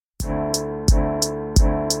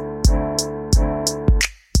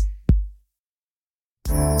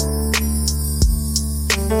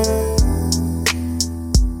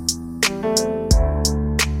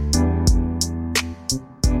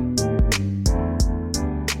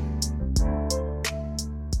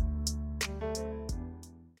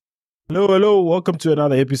Hello, hello. Welcome to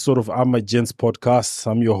another episode of I'm a Gents podcast.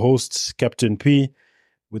 I'm your host, Captain P,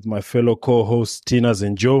 with my fellow co-hosts, Tinas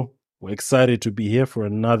and Joe. We're excited to be here for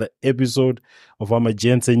another episode of I'm a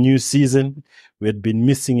Gents, a new season. We had been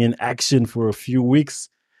missing in action for a few weeks,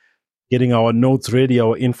 getting our notes ready,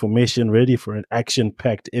 our information ready for an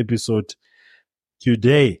action-packed episode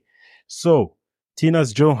today. So,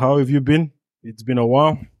 Tinas, Joe, how have you been? It's been a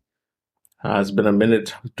while. It's been a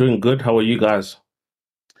minute. Doing good. How are you guys?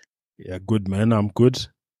 Yeah, good, man. I'm good.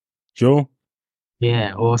 Joe?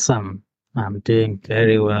 Yeah, awesome. I'm doing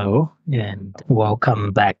very well and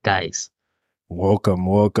welcome back, guys.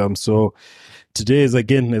 Welcome. So today is,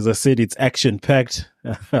 again, as I said, it's action-packed.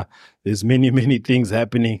 There's many things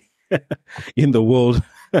happening in the world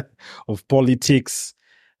of politics.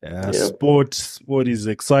 Sport is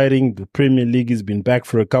exciting. The Premier League has been back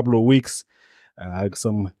for a couple of weeks.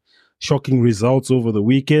 Some shocking results over the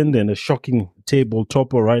weekend and a shocking table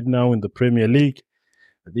topper right now in the Premier League.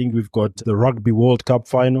 I think we've got the Rugby World Cup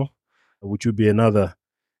final, which will be another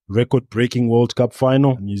record-breaking World Cup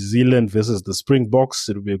final. New Zealand versus the Springboks.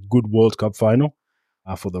 It'll be a good World Cup final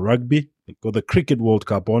for the rugby. We've got the Cricket World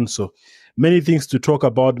Cup on. So many things to talk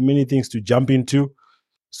about, many things to jump into.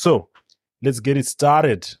 So let's get it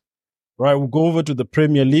started. All right, we'll go over to the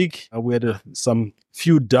Premier League. We had some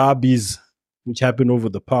few derbies which happened over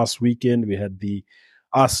the past weekend. We had the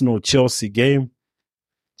Arsenal-Chelsea game.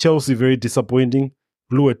 Chelsea, very disappointing.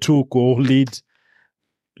 Blew a 2-goal lead.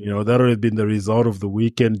 You know, that would have been the result of the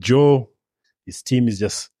weekend. Joe, his team is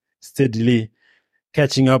just steadily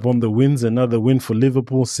catching up on the wins. Another win for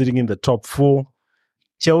Liverpool, sitting in the top 4.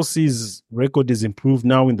 Chelsea's record is improved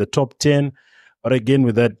now in the top 10. But again,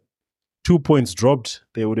 with that 2 points dropped,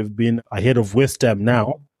 they would have been ahead of West Ham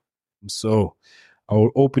now. So I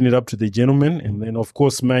will open it up to the gentlemen. And then, of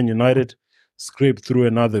course, Man United scraped through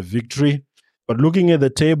another victory. But looking at the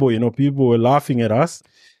table, you know, people were laughing at us.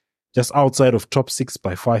 Just outside of top 6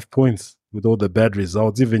 by 5 points with all the bad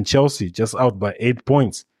results. Even Chelsea just out by 8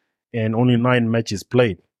 points and only 9 matches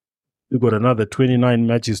played. We've got another 29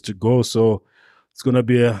 matches to go. So it's going to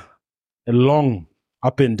be a long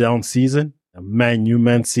up and down season.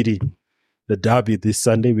 Man City, the derby this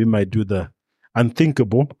Sunday. We might do the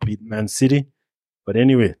unthinkable, beat Man City. But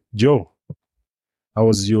anyway, Joe, how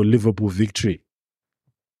was your Liverpool victory?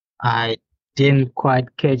 I didn't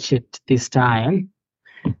quite catch it this time.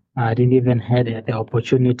 I didn't even have the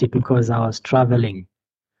opportunity because I was traveling.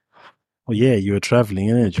 Oh, yeah, you were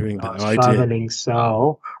traveling during the night. Traveling,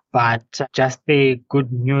 but just the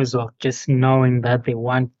good news of just knowing that they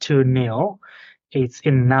won 2-0, it's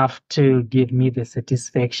enough to give me the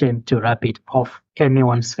satisfaction to rub it off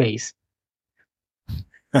anyone's face.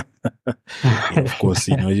 Of course,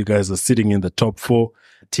 you know, you guys are sitting in the top 4.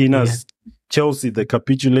 Tina's Chelsea, the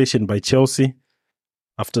capitulation by Chelsea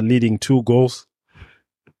after leading 2 goals.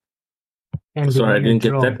 Sorry, I didn't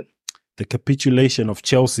get that. The capitulation of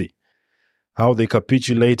Chelsea, how they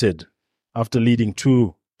capitulated after leading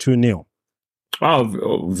 2-0.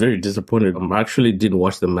 Oh, very disappointed. I actually didn't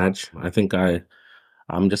watch the match. I think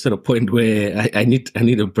I'm just at a point where I need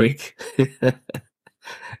a break.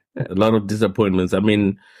 A lot of disappointments. I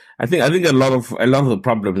mean, I think a lot of the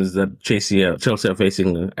problems that Chelsea are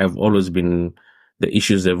facing have always been the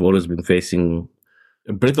issues they've always been facing.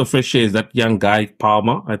 A breath of fresh air is that young guy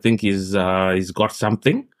Palmer. I think he's got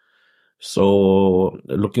something. So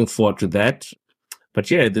looking forward to that.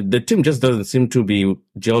 But yeah, the team just doesn't seem to be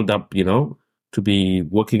gelled up, you know, to be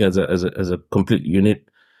working as a complete unit.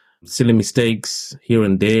 Silly mistakes here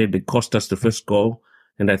and there. They cost us the first goal.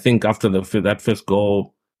 And I think after that first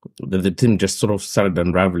goal, the team just sort of started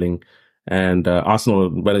unraveling. And Arsenal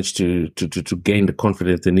managed to gain the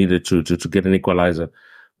confidence they needed to get an equalizer,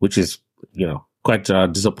 which is, you know, quite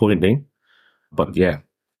disappointing. But yeah,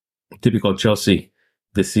 typical Chelsea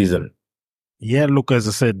this season. Yeah, look, as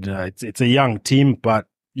I said, it's a young team, but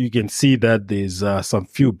you can see that there's some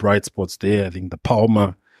few bright spots there. I think the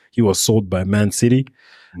Palmer, he was sold by Man City.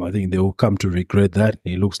 I think they will come to regret that.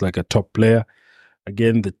 He looks like a top player.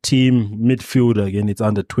 Again, the team midfield, again, it's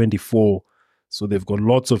under 24. So they've got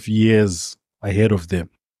lots of years ahead of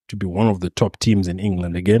them to be one of the top teams in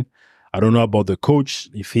England again. I don't know about the coach,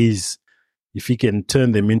 if he can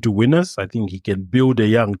turn them into winners. I think he can build a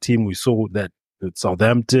young team. We saw that with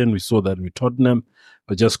Southampton, we saw that with Tottenham,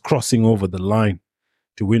 but just crossing over the line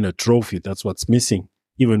to win a trophy, that's what's missing.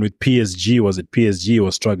 Even with PSG, PSG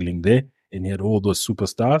was struggling there and he had all those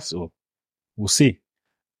superstars. So we'll see.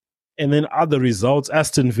 And then other results,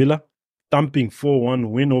 Aston Villa, thumping 4-1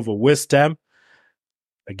 win over West Ham.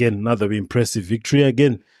 Again, another impressive victory.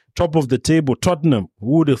 Again, top of the table, Tottenham.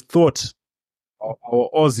 Who would have thought our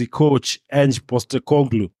Aussie coach, Ange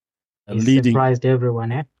Postecoglou, He leading surprised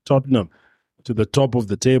everyone, eh? Tottenham to the top of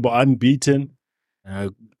the table, unbeaten.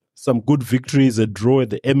 Some good victories, a draw at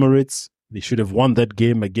the Emirates. They should have won that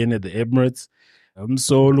game again at the Emirates.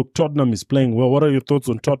 So, look, Tottenham is playing well. What are your thoughts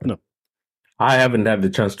on Tottenham? I haven't had the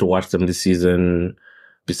chance to watch them this season.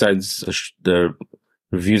 Besides the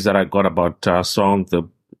reviews that I got about Song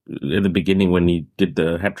in the beginning when he did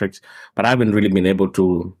the hat tricks, but I haven't really been able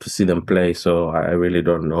to see them play, so I really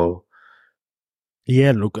don't know.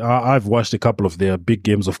 Yeah, look, I've watched a couple of their big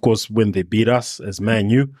games, of course, when they beat us as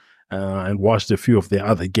Man U, and watched a few of their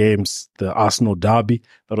other games. The Arsenal derby,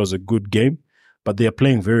 that was a good game, but they are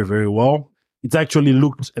playing very, very well. It's actually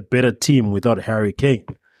looked a better team without Harry Kane.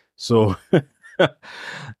 So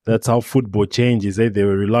that's how football changes. Eh? They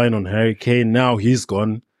were relying on Harry Kane. Now he's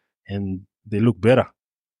gone and they look better.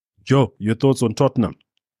 Joe, your thoughts on Tottenham?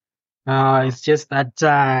 It's just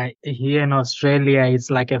that here in Australia,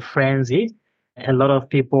 it's like a frenzy. A lot of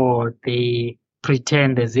people, they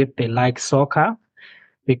pretend as if they like soccer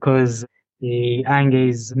because the Ange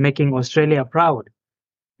is making Australia proud,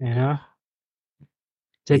 you know,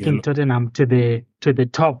 taking Yeah, Tottenham to the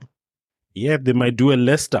top. yeah, they might do a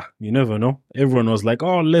Leicester. You never know. Everyone was like,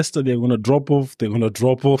 "Oh, Leicester, they're going to drop off. They're going to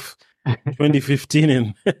drop off." 2015,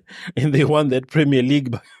 and and they won that Premier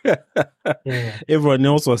League. Yeah. Everyone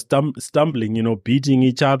else was stumbling, beating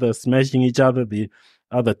each other, smashing each other. The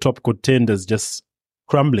other top contenders just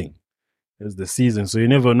crumbling as the season. So you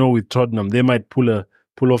never know with Tottenham. They might pull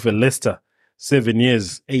off a Leicester 7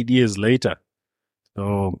 years, 8 years later.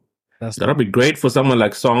 So that'll be great for someone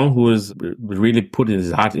like Song, who has really put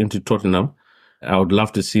his heart into Tottenham. I would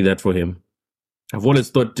love to see that for him. I've always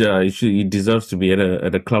thought he deserves to be at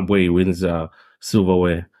a club where he wins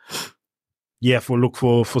silverware. Yeah,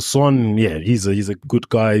 for Son, yeah, he's a good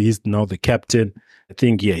guy. He's now the captain. I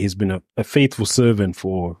think, yeah, he's been a faithful servant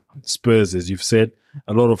for Spurs, as you've said.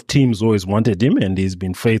 A lot of teams always wanted him, and he's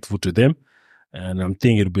been faithful to them. And I'm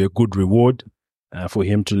thinking it'll be a good reward for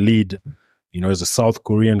him to lead, as a South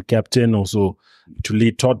Korean captain, also to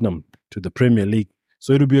lead Tottenham to the Premier League.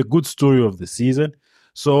 So it'll be a good story of the season.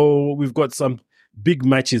 So we've got some big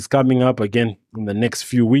matches coming up again in the next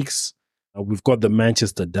few weeks. We've got the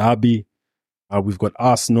Manchester Derby. We've got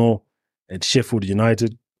Arsenal at Sheffield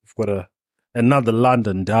United. We've got another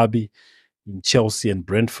London derby in Chelsea and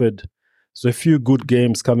Brentford. So a few good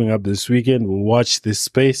games coming up this weekend. We'll watch this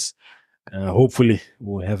space. Hopefully,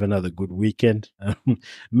 we'll have another good weekend.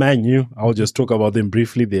 Man U, I'll just talk about them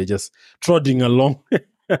briefly. They're just trotting along,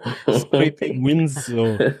 scraping wins.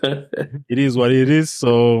 So it is what it is.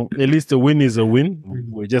 So at least a win is a win.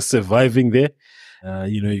 We're just surviving there.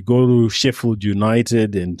 You go to Sheffield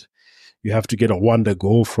United and you have to get a wonder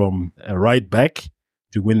goal from a right back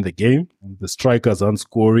to win the game. The strikers aren't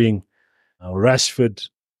scoring. Rashford,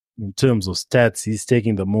 in terms of stats, he's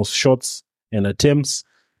taking the most shots and attempts,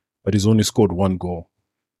 but he's only scored one goal.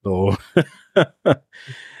 So,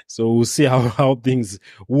 so we'll see how things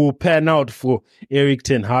will pan out for Erik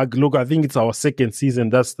ten Hag. Look, I think it's our second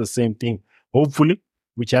season. That's the same thing, hopefully,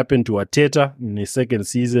 which happened to Arteta in his second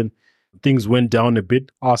season. Things went down a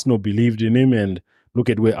bit. Arsenal believed in him, and look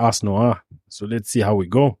at where Arsenal are. So let's see how we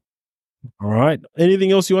go. All right.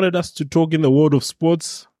 Anything else you wanted us to talk in the world of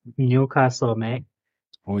sports? Newcastle, mate.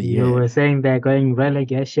 Oh, yeah. You were saying they're going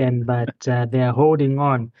relegation, but they're holding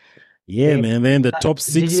on. Yeah, man. They're in the top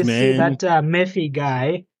six, did you man. see that Murphy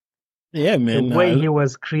guy? Yeah, man. The way he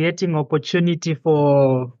was creating opportunity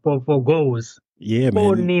for goals. Yeah, man.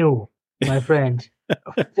 4-0, my friend.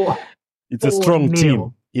 It's a strong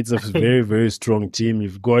team. It's a very, very strong team.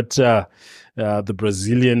 You've got the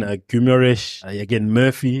Brazilian Guimarães, again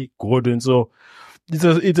Murphy, Gordon. So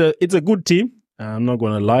it's a good team. I'm not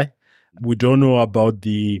gonna lie. We don't know about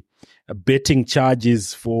the betting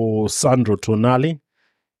charges for Sandro Tonali,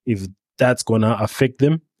 if that's gonna affect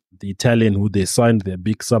them. The Italian who they signed, their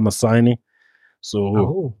big summer signing.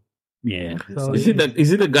 So yeah. So is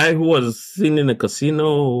it the guy who was seen in a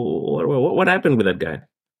casino? What happened with that guy?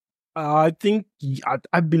 I think,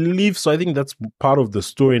 I believe so. I think that's part of the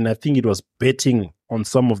story. And I think it was betting on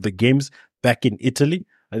some of the games back in Italy.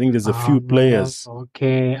 I think there's a few players.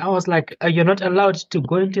 Okay. I was like, you're not allowed to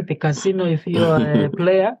go into the casino if you're a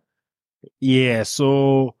player? Yeah.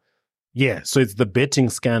 So it's the betting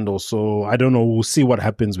scandal. So I don't know. We'll see what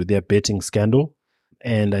happens with their betting scandal.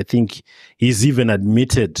 And I think he's even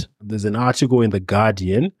admitted, there's an article in The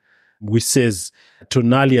Guardian which says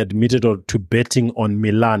Tonali admitted to betting on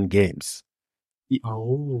Milan games.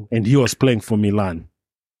 And he was playing for Milan.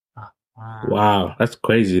 Wow, that's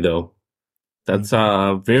crazy though. That's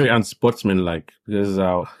very unsportsmanlike, because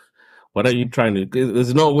what are you trying to...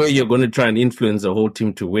 There's no way you're going to try and influence the whole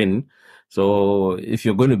team to win. So if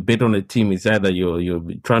you're going to bet on a team, it's either you're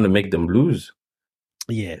trying to make them lose.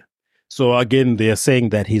 Yeah. So again, they're saying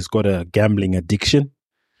that he's got a gambling addiction,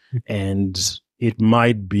 and it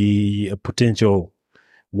might be a potential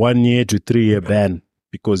 1 year to 3 year ban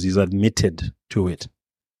because he's admitted to it.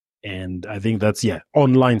 And I think that's,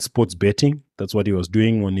 online sports betting. That's what he was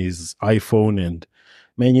doing on his iPhone. And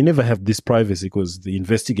man, you never have this privacy because the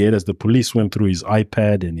investigators, the police went through his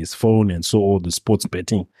iPad and his phone and saw all the sports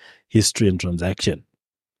betting history and transaction.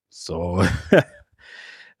 So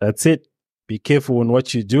that's it. Be careful on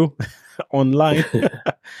what you do online.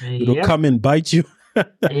 It'll come and bite you.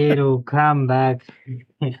 It'll come back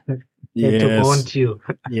to haunt you.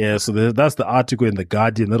 Yeah, so that's the article in The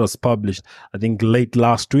Guardian that was published, I think, late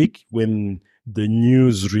last week when the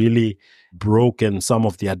news really broke and some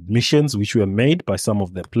of the admissions which were made by some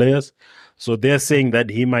of the players. So they're saying that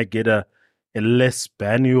he might get a less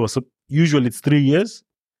ban. Usually it's 3 years,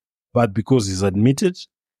 but because he's admitted,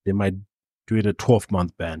 they might do it a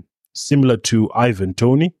 12-month ban. Similar to Ivan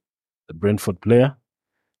Toney, the Brentford player,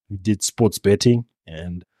 who did sports betting.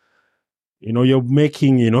 And, you're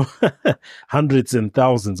making, hundreds and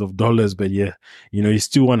thousands of dollars, but you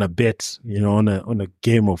still want to bet, on a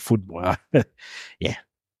game of football. Yeah.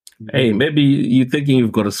 Hey, maybe you're thinking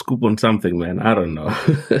you've got a scoop on something, man. I don't know.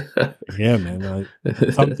 Yeah, man.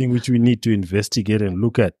 Something which we need to investigate and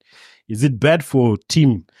look at. Is it bad for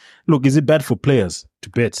team? Look, is it bad for players to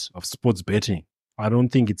bet of sports betting? I don't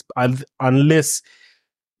think it's, unless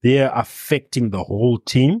they're affecting the whole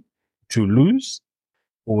team to lose,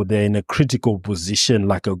 or they're in a critical position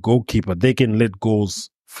like a goalkeeper, they can let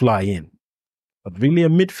goals fly in. But really a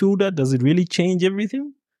midfielder, does it really change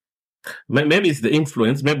everything? Maybe it's the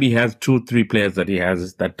influence. Maybe he has 2-3 players that he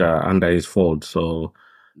has that are under his fold. So,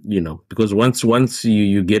 because once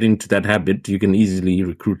you get into that habit, you can easily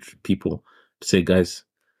recruit people to say, guys,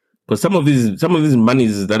 because some of these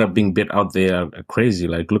monies that are being bet out there are crazy.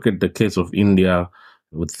 Like look at the case of India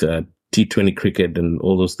with T20 cricket and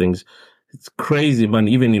all those things. It's crazy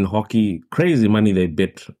money. Even in hockey, crazy money they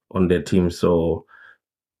bet on their team. So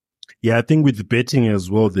yeah, I think with betting as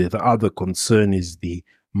well, the other concern is the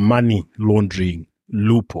money laundering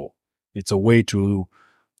loophole. It's a way to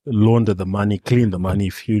launder the money, clean the money.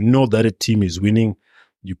 If you know that a team is winning,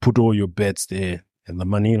 you put all your bets there, and the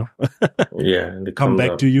money, and it come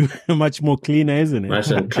back to you much more cleaner, isn't it?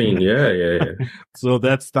 Nice and clean, yeah. So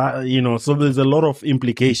that's that. So there's a lot of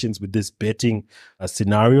implications with this betting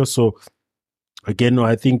scenario. So again,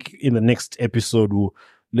 I think in the next episode,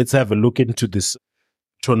 let's have a look into this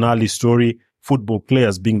Tonali story, football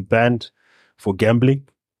players being banned for gambling.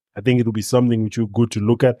 I think it'll be something which will be good to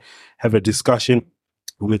look at, have a discussion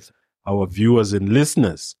with our viewers and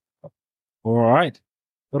listeners. All right.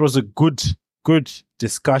 That was a good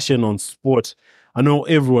discussion on sport. I know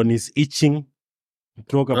everyone is itching to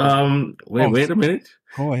talk about. Wait a minute.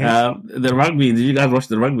 Go ahead. The rugby. Did you guys watch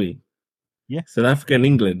the rugby? Yeah. South Africa and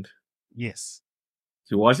England. Yes.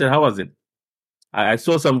 Did you watch it? How was it? I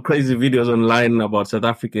saw some crazy videos online about South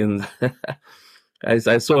Africans.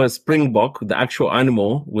 I saw a springbok, the actual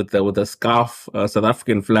animal, with a scarf, South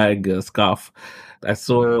African flag scarf. I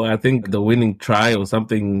saw, I think, the winning try or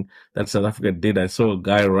something that South Africa did. I saw a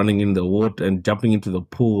guy running in the water and jumping into the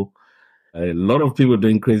pool. A lot of people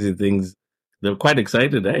doing crazy things. They're quite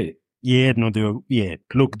excited, eh? Yeah, no,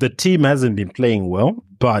 Look, the team hasn't been playing well,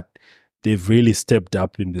 but they've really stepped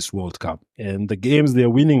up in this World Cup. And the games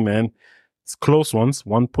they're winning, man, it's close ones,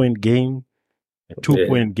 1 point game, a 2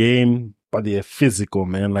 point game, but they're physical,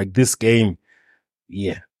 man. Like this game,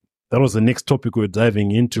 that was the next topic we're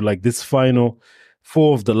diving into. Like this final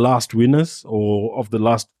 4 of the last winners or of the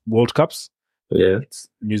last World Cups. Yeah. It's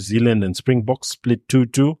New Zealand and Springboks split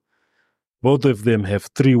 2-2. Both of them have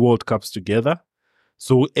 3 World Cups together.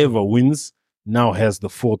 So whoever wins now has the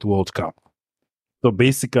 4th World Cup. So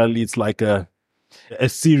basically it's like a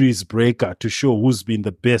series breaker to show who's been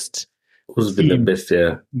the best. Who's been the best,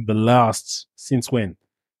 yeah. The last, since when?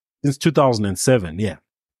 Since 2007, yeah.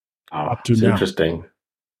 Up to now. Interesting.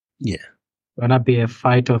 Yeah. Gonna be a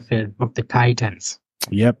fight of the Titans.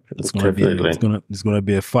 Yep. It's gonna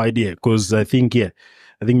be a fight, yeah. Because I think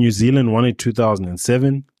New Zealand won it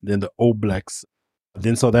 2007, then the All Blacks,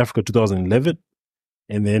 then South Africa 2011,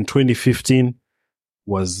 and then 2015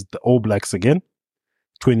 was the All Blacks again.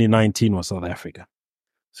 2019 was South Africa.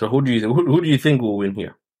 So who do you think will win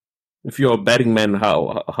here? If you're a betting man,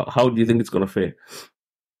 how do you think it's gonna fare?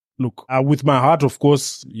 Look, with my heart, of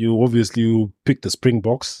course, you pick the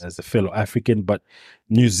Springboks as a fellow African, but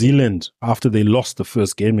New Zealand, after they lost the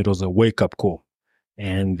first game, it was a wake-up call.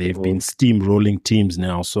 And they've been steamrolling teams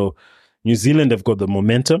now. So New Zealand have got the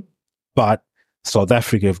momentum, but South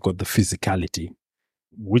Africa have got the physicality,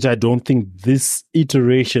 which I don't think this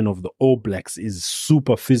iteration of the All Blacks is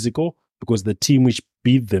super physical, because the team which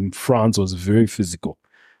beat them, France, was very physical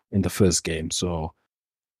in the first game. So,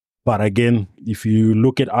 but again, if you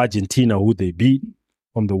look at Argentina, who they beat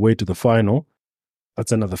on the way to the final,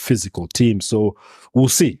 that's another physical team. So we'll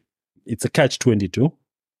see. It's a catch-22.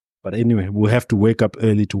 But anyway, we'll have to wake up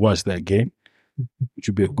early to watch that game, which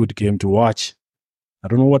will be a good game to watch. I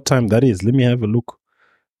don't know what time that is. Let me have a look.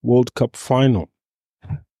 World Cup final.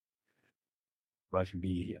 That should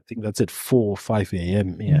be, I think that's at 4 or 5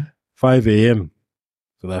 a.m. Yeah, 5 a.m.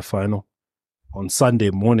 for that final on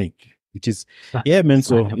Sunday morning, which is, yeah, man.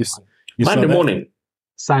 So it's Monday morning.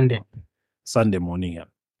 Sunday morning, yeah.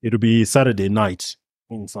 It'll be Saturday night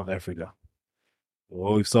in South Africa.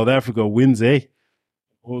 Oh, if South Africa wins, eh?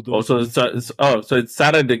 So it's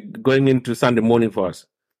Saturday going into Sunday morning for us.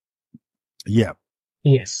 Yeah.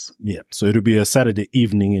 Yes. Yeah. So it'll be a Saturday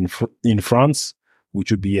evening in France,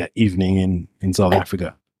 which would be an evening in South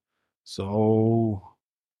Africa. So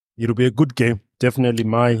it'll be a good game. Definitely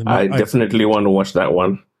I definitely want to watch that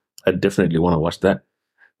one. I definitely want to watch that.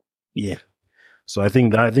 Yeah. So I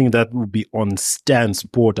think that will be on Stan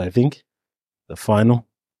Sport, I think, the final.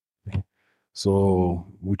 So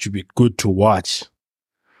which would be good to watch.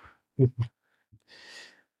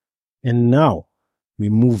 And now we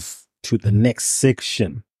move to the next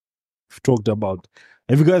section. We've talked about,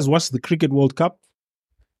 have you guys watched the Cricket World Cup?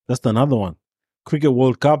 That's another one. Cricket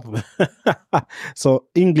World Cup. So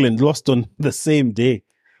England lost on the same day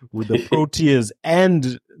with the Proteas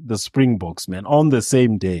and the Springboks, man, on the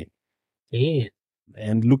same day. Yeah.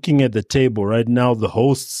 And looking at the table right now, the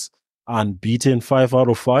hosts are unbeaten, 5 out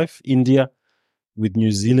of 5. India with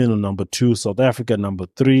New Zealand on number 2, South Africa number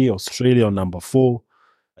 3, Australia on number 4.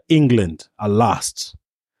 England are last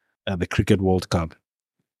at the Cricket World Cup.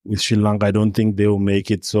 With Sri Lanka, I don't think they will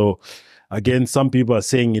make it. So again, some people are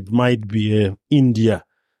saying it might be a India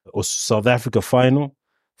or South Africa final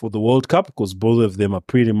for the World Cup, because both of them are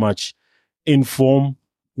pretty much in form,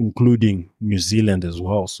 including New Zealand as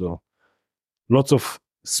well. So lots of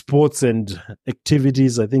sports and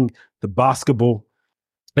activities. I think the basketball,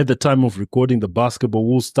 at the time of recording, the basketball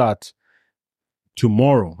will start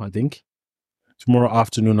tomorrow, I think. Tomorrow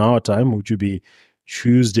afternoon, our time, which will be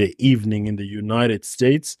Tuesday evening in the United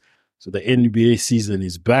States. So the NBA season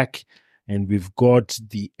is back, and we've got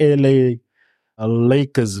the LA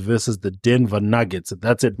Lakers versus the Denver Nuggets.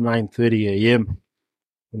 That's at 9:30 a.m.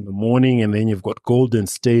 in the morning, and then you've got Golden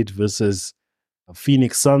State versus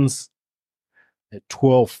Phoenix Suns at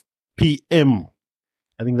 12 p.m.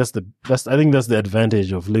 I think that's the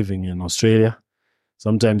advantage of living in Australia.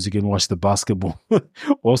 Sometimes you can watch the basketball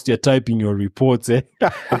whilst you're typing your reports. Eh?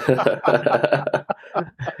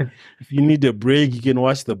 If you need a break, you can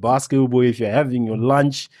watch the basketball. If you're having your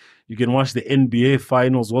lunch, you can watch the NBA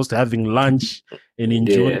finals whilst having lunch and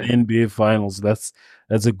enjoy the NBA finals. That's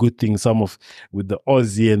a good thing. With the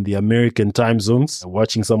Aussie and the American time zones,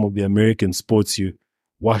 watching some of the American sports, you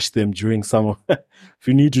watch them during summer. If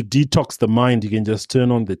you need to detox the mind, you can just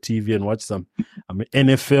turn on the TV and watch some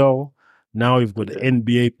NFL. Now you've got the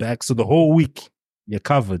NBA back. So the whole week, you're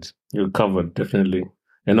covered. You're covered, definitely.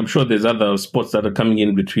 And I'm sure there's other sports that are coming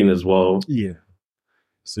in between as well. Yeah.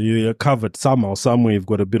 So you're covered somehow, somewhere. You've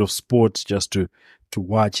got a bit of sports just to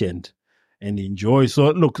watch and enjoy.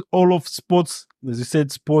 So look, all of sports, as you said,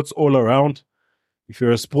 sports all around. If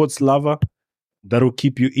you're a sports lover, that'll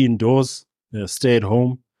keep you indoors. Stay at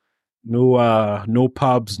home. No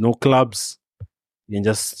pubs, no clubs. You can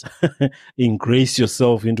just ingrace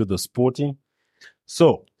yourself into the sporting.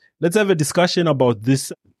 So let's have a discussion about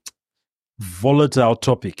this volatile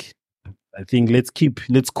topic. I think let's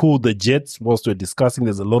cool the jets whilst we're discussing.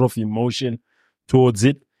 There's a lot of emotion towards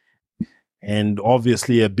it, and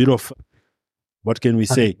obviously a bit of, what can we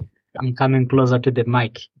say? I'm coming closer to the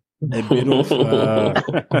mic.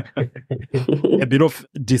 A bit of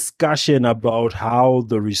discussion about how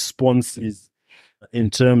the response is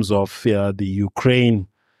in terms of the Ukraine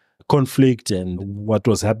conflict and what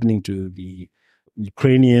was happening to the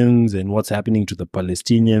Ukrainians and what's happening to the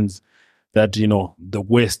Palestinians. That, the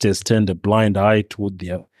West has turned a blind eye toward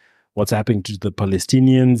what's happening to the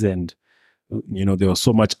Palestinians, and there was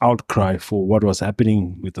so much outcry for what was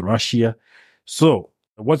happening with Russia. So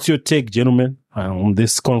what's your take, gentlemen, on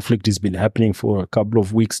this conflict? Has been happening for a couple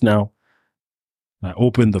of weeks now. I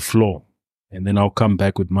open the floor, and then I'll come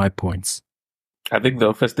back with my points. I think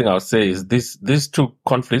the first thing I'll say is these two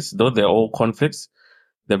conflicts, though they're all conflicts,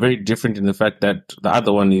 they're very different in the fact that the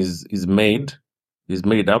other one is made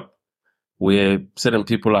up, where certain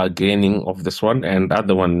people are gaining off this one, and the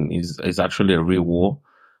other one is actually a real war,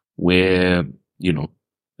 where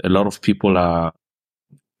a lot of people are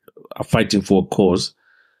fighting for a cause.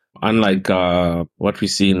 Unlike what we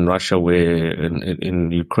see in Russia, where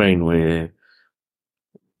in Ukraine, where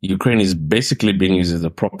Ukraine is basically being used as a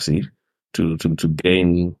proxy to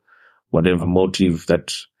gain whatever motive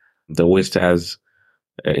that the West has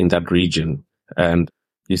in that region. And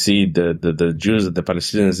you see the Jews and the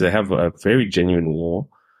Palestinians, they have a very genuine war.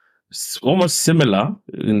 It's almost similar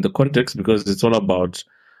in the context because it's all about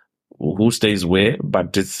who stays where,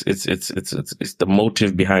 but it's the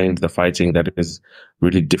motive behind the fighting that is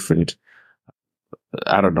really different.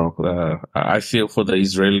 I don't know. I feel for the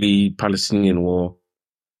Israeli-Palestinian war,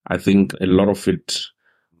 I think a lot of it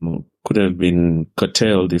could have been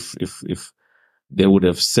curtailed if they would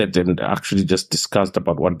have sat and actually just discussed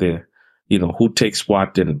about what they, who takes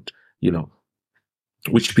what and,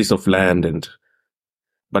 which piece of land.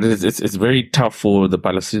 But it's very tough for the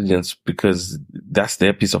Palestinians because that's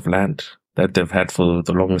their piece of land that they've had for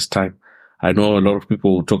the longest time. I know a lot of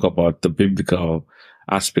people talk about the biblical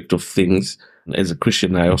aspect of things. As a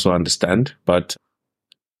Christian, I also understand, but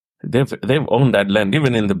they've owned that land.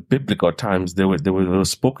 Even in the biblical times, they were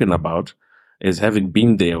spoken about as having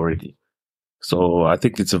been there already. So I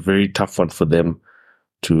think it's a very tough one for them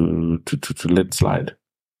to let slide.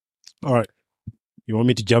 All right. You want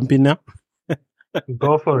me to jump in now?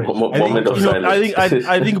 Go for it.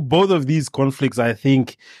 I think both of these conflicts,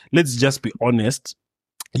 let's just be honest.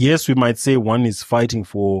 Yes, we might say one is fighting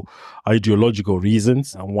for ideological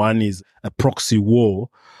reasons and one is a proxy war,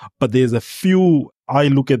 but there's a few, I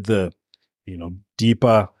look at the,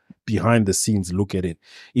 deeper behind the scenes, look at it.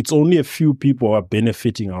 It's only a few people are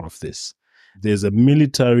benefiting out of this. There's a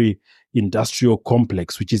military industrial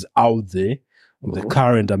complex which is out there with the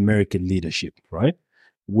current American leadership, right?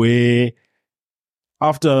 Where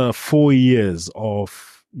after 4 years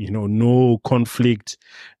of, no conflict,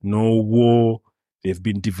 no war, they've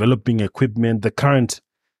been developing equipment. The current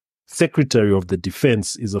Secretary of the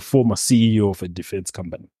Defense is a former CEO of a defense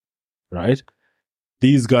company, right?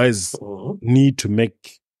 These guys need to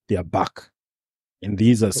make their buck. And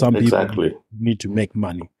these are some people who need to make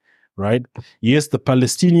money, right? Yes, the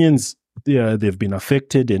Palestinians, they've been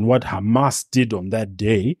affected. And what Hamas did on that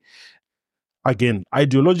day, again,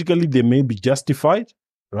 ideologically, they may be justified,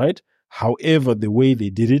 right? However, the way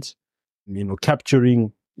they did it,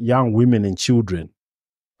 capturing young women and children,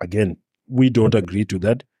 again, we don't agree to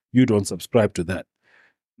that. You don't subscribe to that.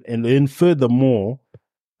 And then furthermore,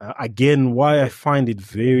 again, why I find it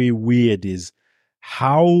very weird is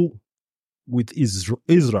how with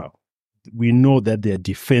Israel, we know that their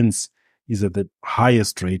defense is at the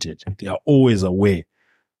highest rated. They are always aware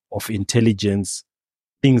of intelligence,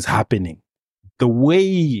 things happening. The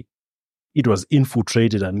way it was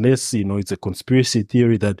infiltrated, unless, it's a conspiracy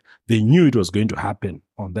theory that they knew it was going to happen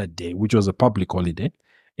on that day, which was a public holiday,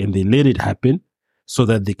 and they let it happen so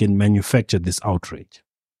that they can manufacture this outrage.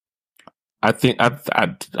 I think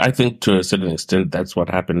to a certain extent that's what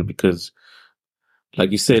happened because,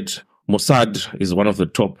 like you said, Mossad is one of the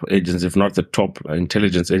top agents, if not the top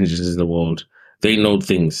intelligence agencies in the world. They know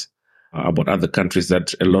things about other countries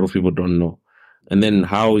that a lot of people don't know. And then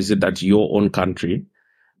how is it that your own country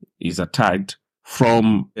is attacked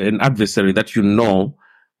from an adversary that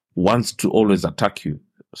wants to always attack you?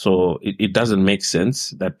 So it doesn't make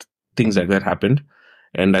sense that things like that happened.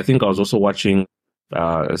 And I think I was also watching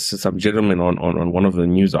some gentleman on one of the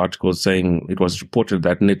news articles saying it was reported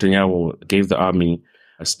that Netanyahu gave the army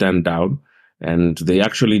a stand down and they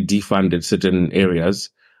actually defunded certain areas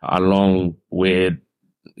along where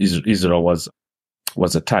Israel was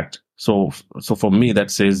attacked. So for me, that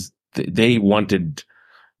says they wanted,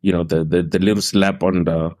 the little slap on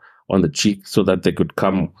the cheek so that they could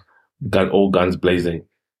come all guns blazing.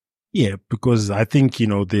 Yeah, because I think,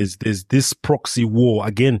 there's this proxy war.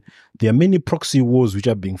 Again, there are many proxy wars which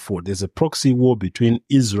are being fought. There's a proxy war between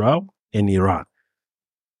Israel and Iran,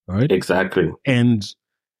 right? Exactly. And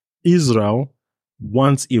Israel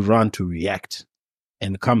wants Iran to react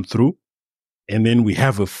and come through. And then we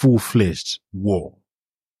have a full-fledged war.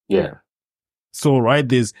 Yeah. So, right,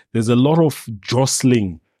 there's a lot of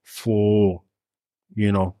jostling for,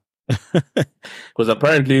 because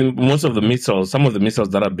apparently some of the missiles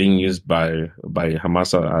that are being used by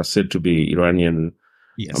Hamas are said to be Iranian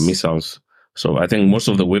missiles. So I think most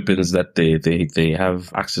of the weapons that they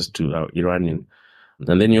have access to are Iranian.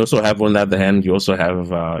 And then you also have, on the other hand, you also have,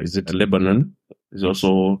 Lebanon is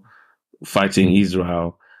also fighting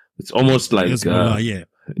Israel. It's almost like,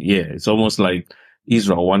 it's almost like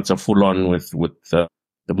Israel wants a full on with the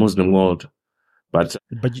Muslim world. But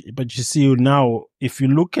you see now, if you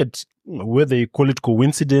look at whether you call it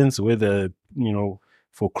coincidence, whether,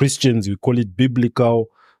 For Christians, we call it biblical.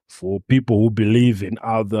 For people who believe in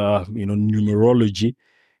other, numerology,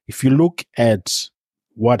 if you look at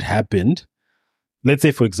what happened, let's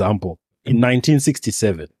say, for example, in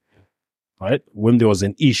 1967, right, when there was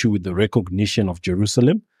an issue with the recognition of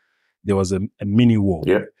Jerusalem, there was a mini war.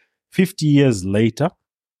 Yeah. 50 years later,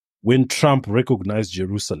 when Trump recognized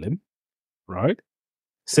Jerusalem, right,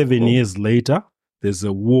 7 years later, there's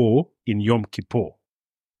a war in Yom Kippur.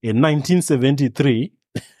 In 1973,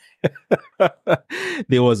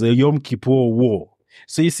 there was a Yom Kippur war.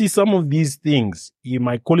 So you see, some of these things, you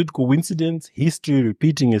might call it coincidence, history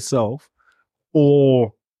repeating itself,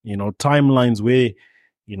 or, timelines where,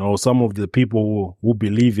 some of the people who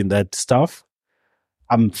believe in that stuff,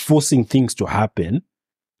 I'm forcing things to happen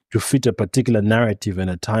to fit a particular narrative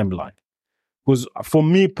and a timeline. Because for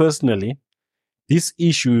me personally, this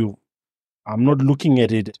issue, I'm not looking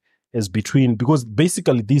at it as between, because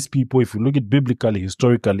basically these people, if you look at biblically,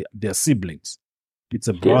 historically, they're siblings. It's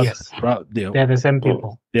a brother. Yes. They're the same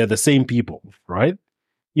people. They're the same people, right?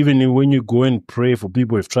 Even when you go and pray for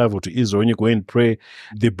people who've traveled to Israel, when you go and pray,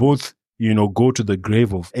 they both, go to the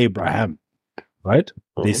grave of Abraham, right?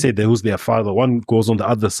 They say that who's their father. One goes on the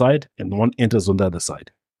other side and one enters on the other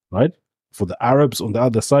side, right? For the Arabs on the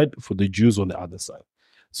other side, for the Jews on the other side.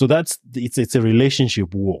 So it's a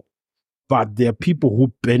relationship war. But there are people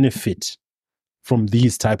who benefit from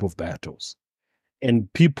these type of battles. And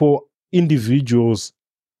individuals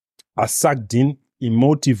are sucked in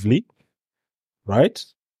emotively, right?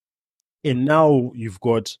 And now you've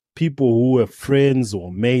got people who are friends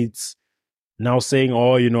or mates now saying,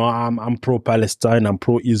 oh, I'm pro-Palestine, I'm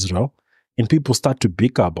pro-Israel. And people start to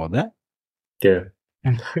bicker about that. Yeah.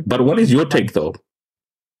 But what is your take, though?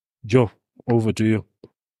 Joe, over to you.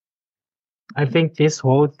 I think this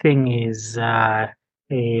whole thing is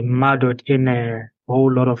muddled in a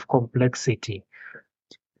whole lot of complexity,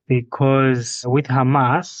 because with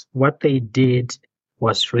Hamas, what they did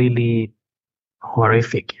was really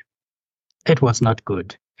horrific. It was not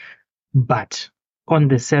good. But on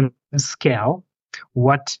the same scale,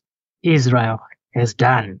 what Israel has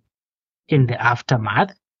done in the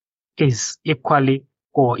aftermath is equally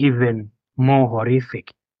or even more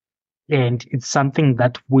horrific. And it's something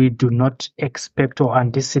that we do not expect or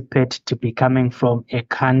anticipate to be coming from a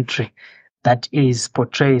country that is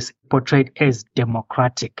portrayed as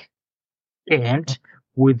democratic and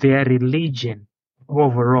with their religion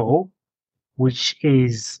overall, which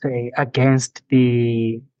is against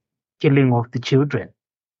the killing of the children,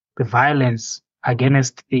 the violence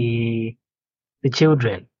against the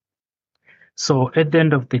children. So at the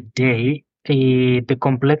end of the day, the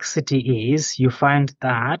complexity is you find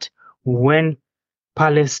that when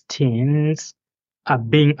Palestinians are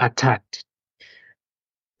being attacked,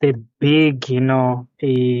 the big,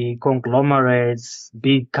 conglomerates,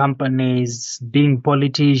 big companies, big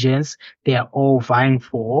politicians, they are all vying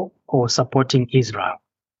for or supporting Israel,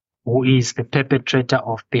 who is the perpetrator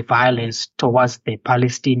of the violence towards the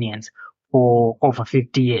Palestinians for over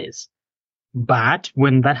 50 years. But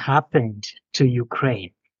when that happened to Ukraine,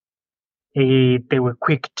 they were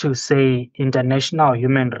quick to say international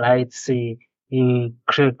human rights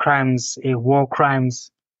crimes, war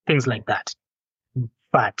crimes, things like that.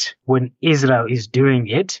 But when Israel is doing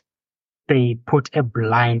it, they put a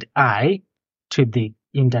blind eye to the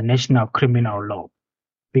international criminal law,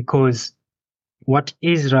 because what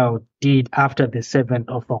Israel did after the 7th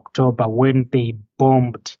of October, when they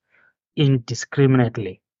bombed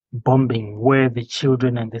indiscriminately, bombing where the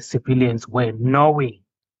children and the civilians were, knowing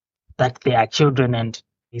that there are children and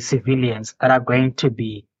the civilians that are going to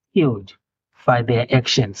be killed by their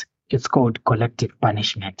actions. It's called collective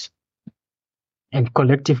punishment. And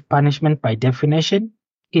collective punishment, by definition,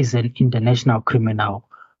 is an international criminal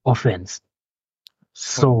offense.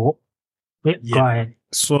 So, go ahead.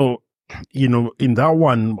 So, in that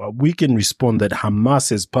one, we can respond that Hamas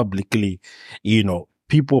has publicly,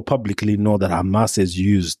 people publicly know that Hamas has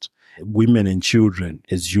used women and children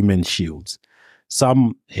as human shields.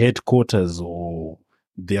 Some headquarters or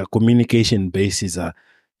their communication bases are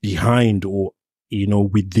behind or,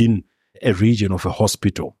 within a region of a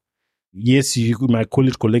hospital. Yes, you might call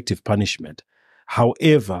it collective punishment.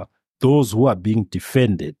 However, those who are being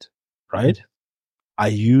defended, right, are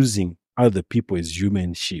using other people as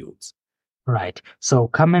human shields. Right. So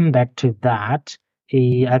coming back to that,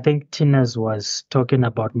 I think Tinas was talking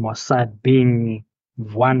about Mossad being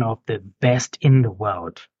one of the best in the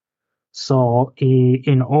world. So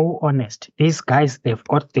in all honesty, these guys, they've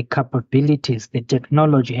got the capabilities, the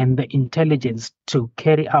technology, and the intelligence to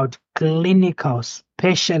carry out clinical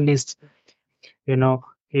specialist,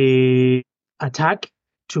 attack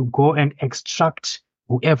to go and extract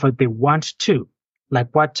whoever they want to,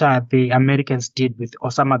 like what the Americans did with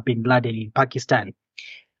Osama bin Laden in Pakistan.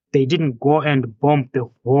 They didn't go and bomb the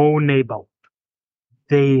whole neighborhood.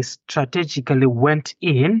 They strategically went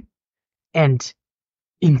in and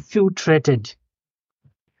infiltrated.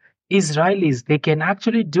 Israelis, they can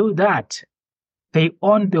actually do that. They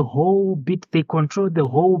own the whole bit. They control the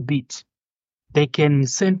whole bit. They can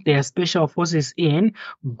send their special forces in,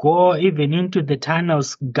 go even into the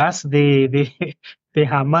tunnels, gas the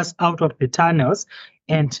Hamas out of the tunnels,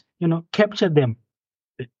 and capture them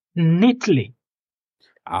neatly.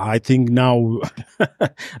 I think now,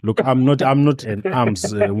 look, I'm not an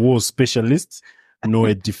arms war specialist, nor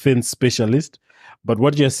a defense specialist, but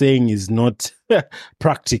what you're saying is not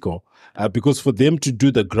practical, because for them to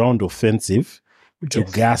do the ground offensive to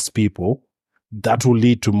gas people, that will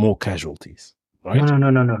lead to more casualties, right?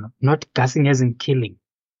 No, not gassing as in killing.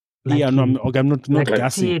 Like I'm not like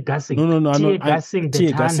gassing. Tear gassing. No, I'm tear not gassing the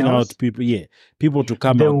tear gassing tunnels, out people. Yeah, people to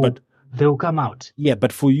come out, but they'll come out. Yeah,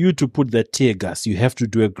 but for you to put that tear gas, you have to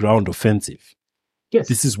do a ground offensive. Yes.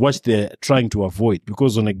 This is what they're trying to avoid,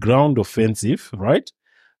 because on a ground offensive, right,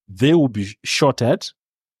 they will be shot at,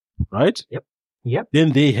 right? Yep.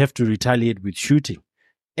 Then they have to retaliate with shooting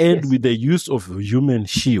and with the use of human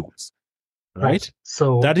shields, right?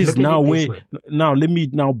 So that is now where, now let me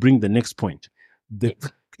now bring the next point. The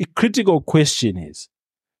critical question is,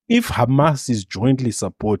 if Hamas is jointly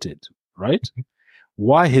supported, right,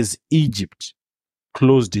 why has Egypt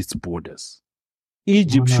closed its borders?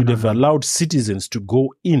 Egypt should have allowed citizens to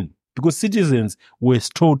go in, because citizens were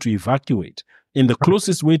told to evacuate. And the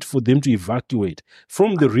closest way for them to evacuate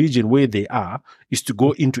from the region where they are is to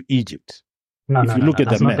go into Egypt. If you look at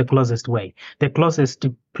that's the not map. the closest way. The closest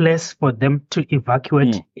place for them to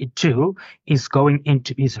evacuate to is going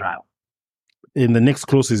into Israel. And the next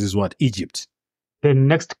closest is what? Egypt. The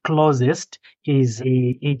next closest is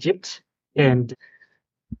Egypt. And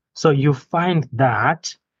so you find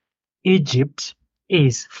that Egypt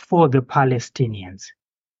is for the Palestinians.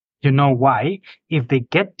 You know why? If they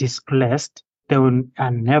get displaced, they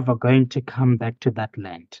are never going to come back to that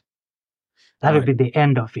land. That will be the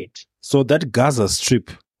end of it. So that Gaza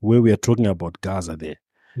Strip, where we are talking about Gaza there,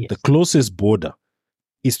 the closest border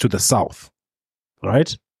is to the south,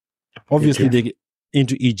 right? Obviously, they get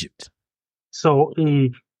into Egypt. So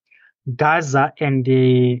Gaza and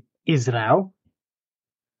Israel,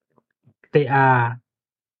 they are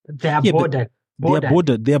bordered.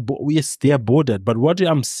 They are bordered. But what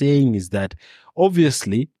I'm saying is that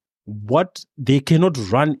obviously they cannot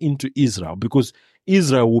run into Israel, because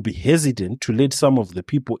Israel will be hesitant to let some of the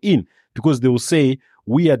people in, because they will say,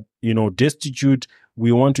 we are, destitute.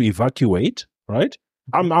 We want to evacuate, right?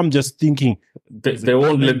 I'm just thinking. They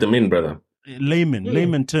won't let them in, brother.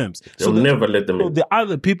 Layman terms. They'll never let them in. So the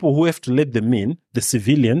other people who have to let them in, the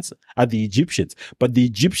civilians, are the Egyptians. But the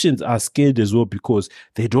Egyptians are scared as well, because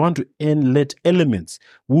they don't want to let elements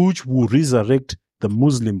which will resurrect the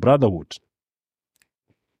Muslim Brotherhood.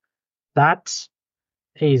 That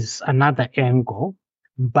is another angle.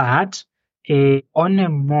 But on a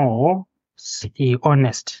more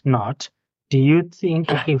honest note, do you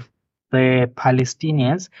think if the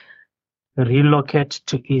Palestinians relocate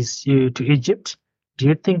to Egypt, do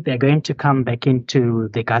you think they're going to come back into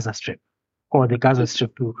the Gaza Strip, or the Gaza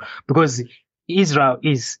Strip too? Because Israel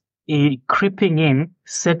is creeping in,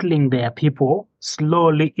 settling their people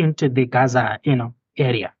slowly into the Gaza,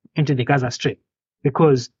 area, into the Gaza Strip.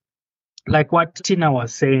 Because like what Tina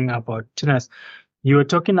was saying about Tina's, you were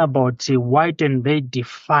talking about why don't they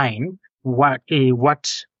define who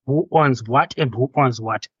owns what and who owns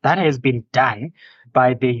what. That has been done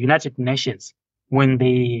by the United Nations when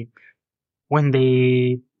they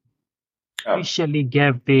officially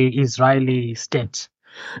gave the Israeli state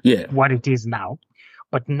what it is now.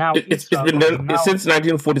 But now it's been done since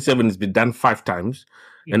 1947. It's been done 5 times,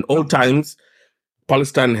 and all times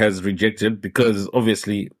Palestine has rejected, because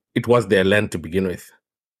obviously it was their land to begin with.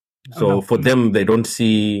 So for them, they don't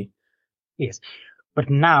see. Yes. But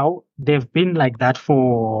now they've been like that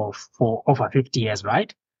for over 50 years,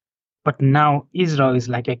 right? But now Israel is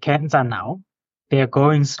like a cancer now. They're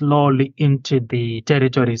going slowly into the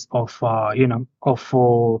territories of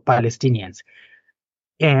Palestinians.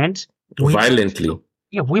 And violently.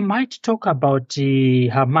 We might talk about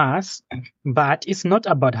Hamas, but it's not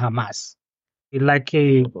about Hamas. Like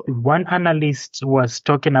one analyst was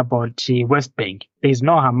talking about West Bank. There is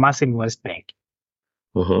no Hamas in West Bank.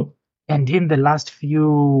 And in the last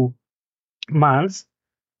few months,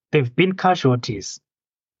 there have been casualties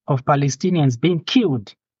of Palestinians being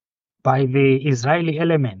killed by the Israeli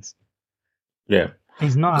elements. Yeah.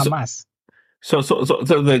 There's no Hamas. So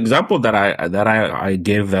the example that I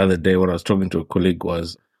gave the other day when I was talking to a colleague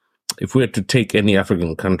was, if we had to take any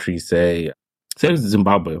African country, say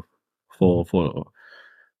Zimbabwe, for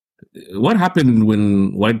what happened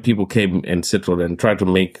when white people came and settled and tried to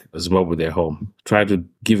make Zimbabwe their home, tried to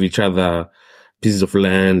give each other pieces of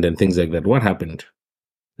land and things like that. What happened?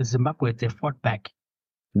 Zimbabwe, they fought back.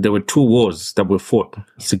 There were 2 wars that were fought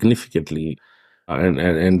significantly,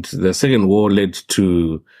 and the second war led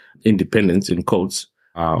to independence, in quotes,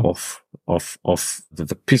 of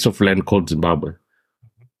the piece of land called Zimbabwe,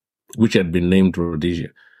 which had been named Rhodesia.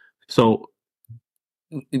 So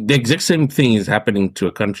the exact same thing is happening to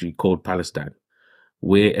a country called Palestine,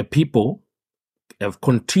 where a people have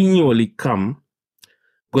continually come,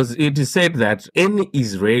 because it is said that any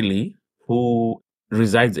Israeli who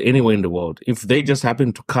resides anywhere in the world, if they just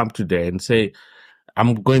happen to come today and say,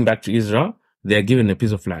 I'm going back to Israel, they're given a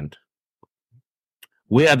piece of land.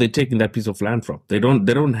 Where are they taking that piece of land from? They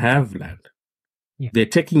don't have land. Yeah. They're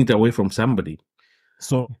taking it away from somebody.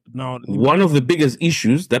 So now, one of the biggest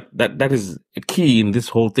issues that is key in this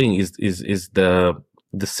whole thing is the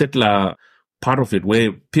settler part of it,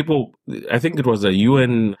 where people, I think it was a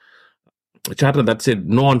UN charter that said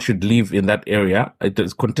no one should live in that area. It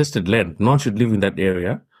is contested land. No one should live in that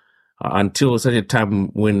area until such a time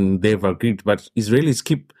when they've agreed. But Israelis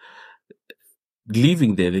keep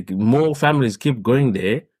living there. More families keep going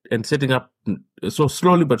there and setting up. So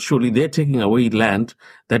slowly but surely, they're taking away land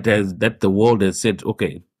that the world has said,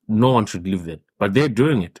 okay, no one should live there. But they're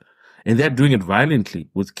doing it, and they're doing it violently,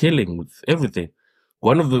 with killing, with everything.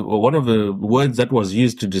 One of the words that was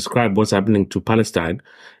used to describe what's happening to Palestine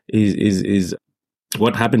is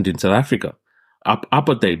what happened in South Africa.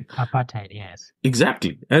 Apartheid. Apartheid, yes.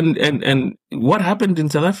 Exactly. And what happened in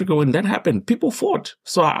South Africa when that happened? People fought.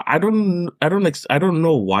 So I don't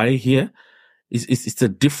know why here. It's a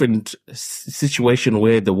different situation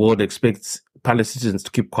where the world expects Palestinians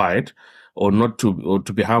to keep quiet or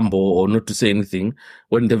to be humble or not to say anything,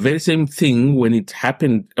 when the very same thing, when it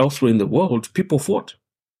happened elsewhere in the world, people fought.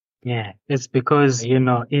 Yeah, it's because,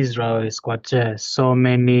 Israel has got so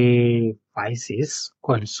many vices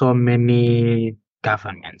on so many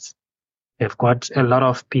governments. They've got a lot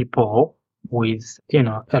of people with,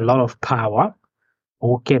 a lot of power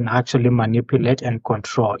who can actually manipulate and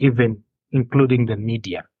control, even including the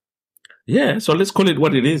media. Yeah, so let's call it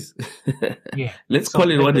what it is. Yeah. Let's call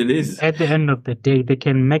it what it is. At the end of the day, they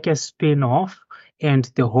can make a spin-off and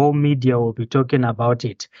the whole media will be talking about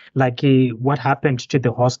it. Like what happened to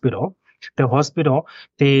the hospital. The hospital,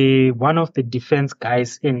 one of the defense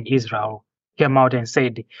guys in Israel came out and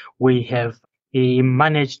said, we have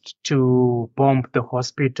managed to bomb the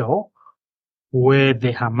hospital where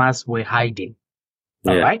the Hamas were hiding.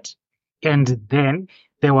 Yeah. All right? And then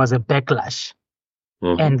there was a backlash.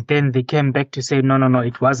 Mhm. And then they came back to say, no,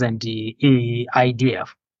 it wasn't the IDF.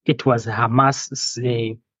 It was Hamas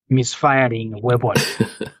misfiring a weapon.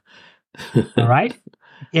 All right?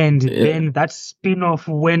 And then that spin-off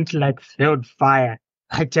went like wildfire,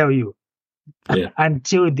 I tell you. Yeah.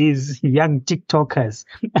 Until these young TikTokers,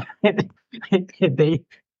 they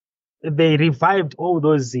revived all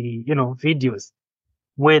those, videos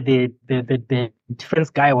where the defense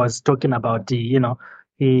guy was talking about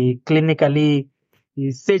clinically,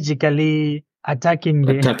 surgically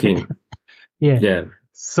attacking Yeah.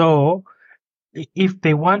 So if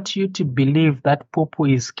they want you to believe that poo-poo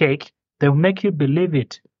is cake, they'll make you believe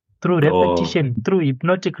it through repetition, through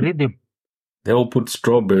hypnotic rhythm. They all put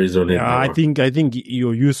strawberries on it. Yeah, I think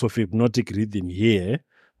your use of hypnotic rhythm here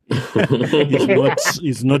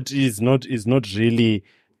is not really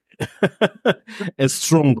a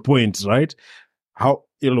strong point, right? How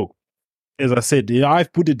look, as I said,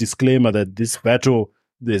 I've put a disclaimer that this battle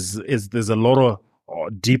there's a lot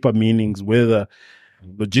of deeper meanings, whether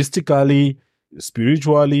logistically,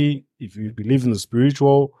 spiritually. If you believe in the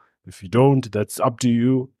spiritual, if you don't, that's up to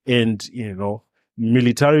you. And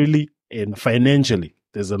militarily and financially,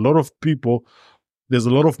 there's a lot of people. There's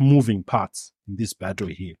a lot of moving parts in this battle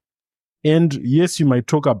here. And yes, you might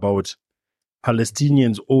talk about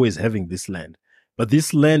Palestinians always having this land, but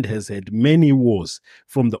this land has had many wars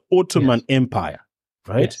from the Ottoman Empire,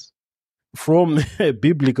 right? Yes. From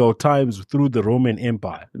biblical times through the Roman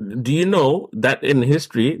Empire. Do you know that in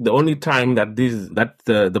history, the only time that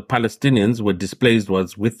the Palestinians were displaced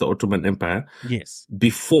was with the Ottoman Empire? Yes.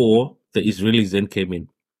 Before the Israelis then came in.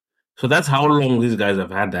 So that's how long these guys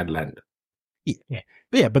have had that land.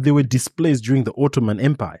 Yeah, but they were displaced during the Ottoman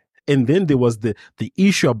Empire. And then there was the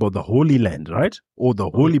issue about the Holy Land, right? Or the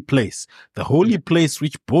Holy Place. The Holy Place,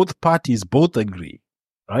 which both parties both agree,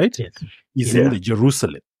 right? Yes. Is in the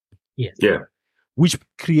Jerusalem. Yes. Yeah. which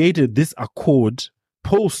created this accord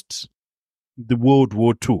post the World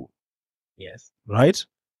War II. Yes. Right?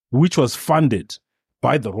 Which was funded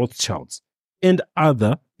by the Rothschilds and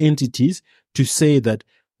other entities to say that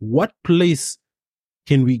what place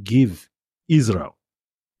can we give Israel?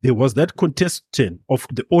 There was that contestation of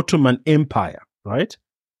the Ottoman Empire, right?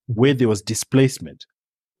 Where there was displacement.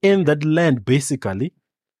 And that land, basically,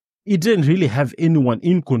 it didn't really have anyone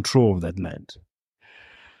in control of that land.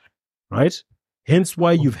 Right? Hence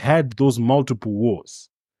why you've had those multiple wars.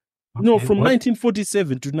 No, from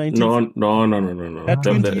 1947 to 19... No.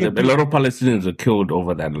 That A lot of Palestinians were killed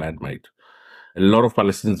over that land, mate. A lot of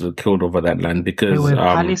Palestinians were killed over that land because... There were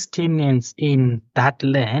Palestinians in that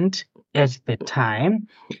land at the time,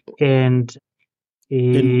 and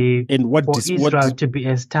what for Israel to be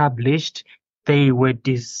established, they were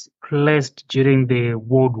displaced during the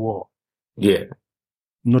World War. Yeah.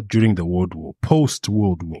 Not during the World War,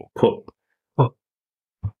 post-World War.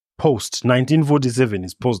 Post 1947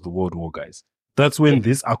 is post the World War, guys. That's when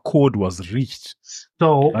this accord was reached.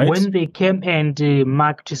 So when they came and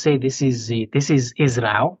marked to say this is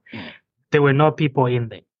Israel, there were no people in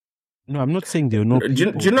there. No, I'm not saying there were no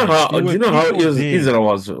people. Do you know how Israel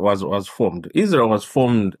was formed? Israel was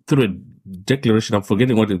formed through a declaration. I'm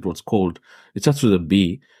forgetting what it was called. It starts with a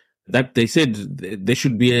B. That they said there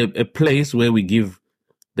should be a place where we give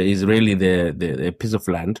the Israeli the piece of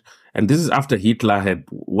land, and this is after Hitler had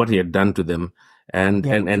what he had done to them, and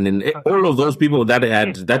all of those people that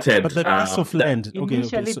had but the piece of land.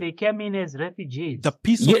 Initially, they came in as refugees. The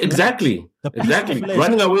piece of land, exactly,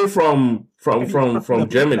 running away from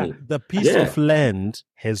Germany. The piece of land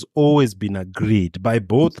has always been agreed by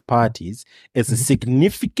both parties as a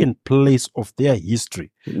significant place of their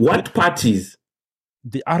history. What parties?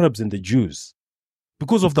 The Arabs and the Jews,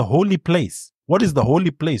 because of the holy place. What is the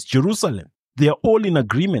holy place? Jerusalem. They are all in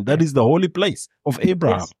agreement. That is the holy place of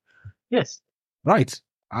Abraham. Yes. Right.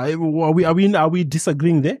 Are we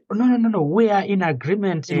disagreeing there? No. We are in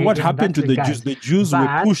agreement. And what happened to the Jews? The Jews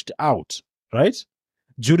were pushed out, right?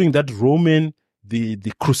 During that Roman, the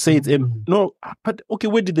Crusades. But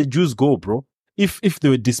where did the Jews go, bro? If they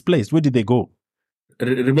were displaced, where did they go?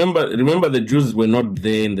 Remember, the Jews were not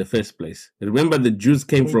there in the first place. Remember, the Jews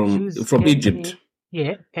came from Egypt.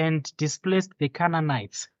 And displaced the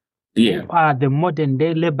Canaanites. Yeah. Who are the modern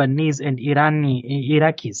day Lebanese and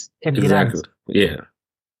Iraqis and exactly. Iranians. Yeah.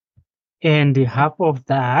 And half of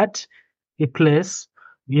that, a place,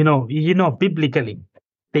 biblically,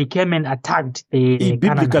 they came and attacked the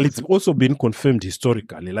biblically, Canaanites. it's also been confirmed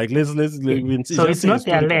historically. Like let's so it's not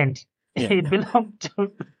their land. Yeah. It belonged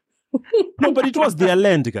to No, but it was their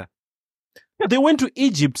land. They went to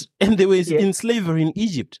Egypt and they were in slavery in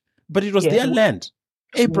Egypt. But it was their land.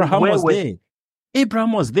 Abraham was there.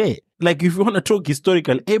 Abraham was there. Like if you want to talk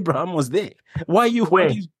historical, Abraham was there. Why you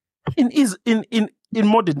in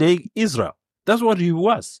modern day Israel? That's what he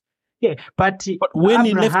was. Yeah, but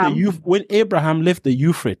when when Abraham left the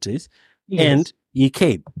Euphrates and he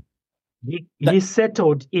came, he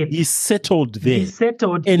settled in. He settled there. He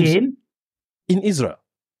settled in Israel.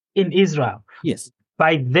 In Israel. Yes.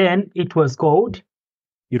 By then it was called.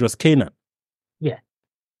 It was Canaan. Yeah.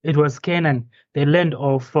 It was Canaan, the land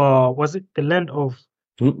of, was it the land of?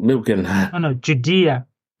 No, Judea.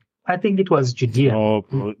 I think it was Judea. Oh,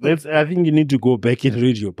 I think you need to go back and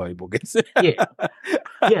read your Bible, guys. Yeah.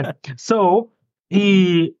 So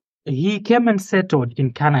he came and settled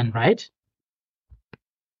in Canaan, right?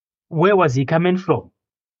 Where was he coming from?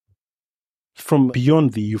 From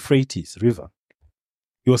beyond the Euphrates River.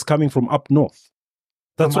 He was coming from up north.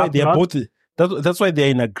 That's why they are both. That's why they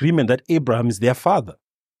are in agreement that Abraham is their father.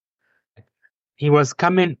 He was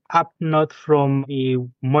coming up north from a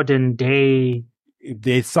modern day.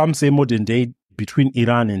 Some say modern day between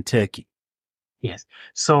Iran and Turkey. Yes.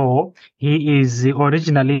 So he is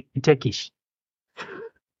originally Turkish.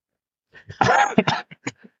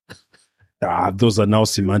 Those are now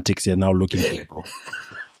semantics you're now looking for, bro.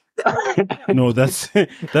 No, that's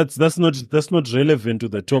not relevant to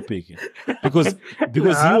the topic because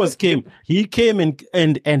he came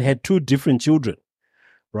and had two different children,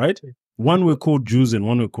 right? One were called Jews and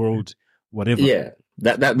one were called whatever. Yeah,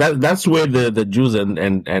 that's where the Jews and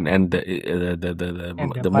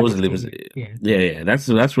the Muslims. Yeah.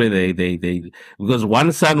 That's where they because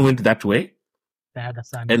one son went that way,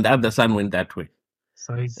 and the other son went that way.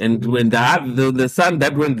 So and when the son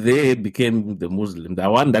that went there became the Muslim, the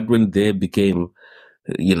one that went there became,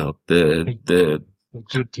 the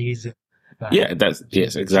Judaism. Yeah,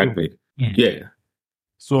 yes, exactly. Yeah.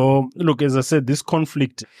 So look, as I said, this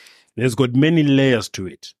conflict has got many layers to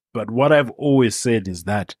it. But what I've always said is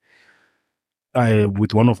that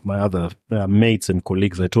with one of my other mates and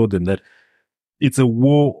colleagues, I told them that it's a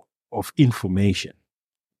war of information.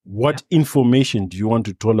 What information do you want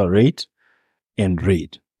to tolerate and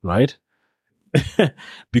read, right?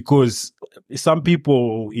 Because some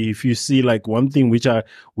people, if you see like one thing which I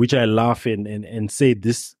laugh and say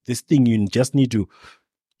this thing you just need to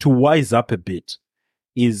wise up a bit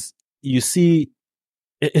is you see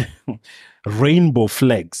rainbow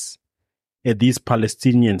flags at these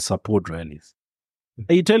Palestinian support rallies.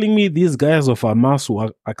 Are you telling me these guys of Hamas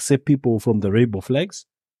will accept people from the rainbow flags?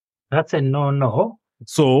 That's a no.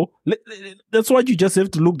 So that's why you just have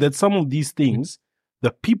to look at some of these things. The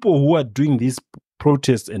people who are doing these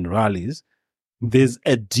protests and rallies, there's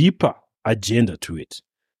a deeper agenda to it.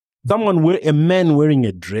 A man wearing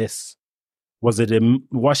a dress was at a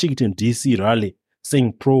Washington, D.C. rally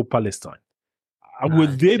saying pro-Palestine.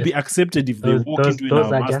 Would they be accepted if they walk into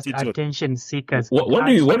those are Hamas just territory? attention seekers? What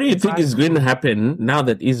do you think is going to happen now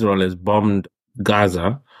that Israel has bombed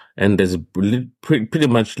Gaza and has pretty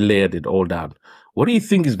much layered it all down? What do you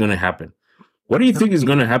think is going to happen? What do you think is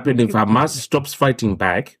going to happen if Hamas stops fighting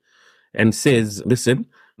back and says, listen,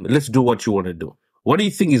 let's do what you want to do? What do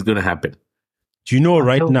you think is going to happen? Do you know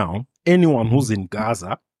right now, anyone who's in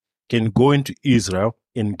Gaza can go into Israel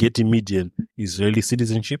and get immediate Israeli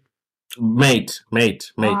citizenship? Mate.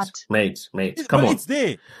 Come on. It's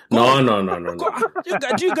there. No.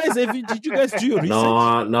 Did you guys do your research?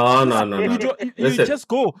 No. You just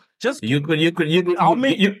go. How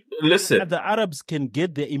many listen. The Arabs can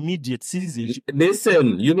get their immediate citizenship?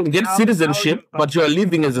 Listen, you can get citizenship, but you are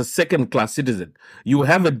living as a second-class citizen. You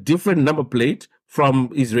have a different number plate from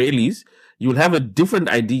Israelis. You'll have a different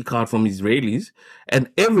ID card from Israelis, and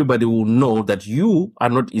everybody will know that you are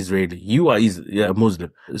not Israeli. You are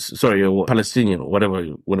Muslim. Sorry, Palestinian, whatever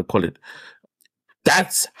you want to call it.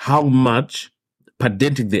 That's how much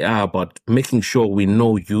pedantic they are about making sure we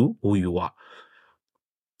know you, who you are.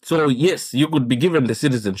 So yes, you could be given the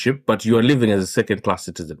citizenship, but you are living as a second-class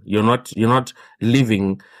citizen. You're not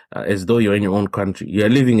living as though you're in your own country. You're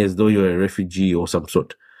living as though you're a refugee or some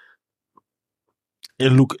sort.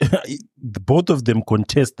 Look, both of them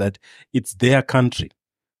contest that it's their country.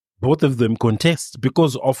 Both of them contest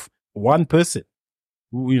because of one person.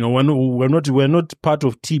 You know, we're not part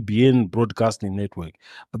of TBN Broadcasting Network,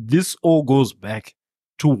 but this all goes back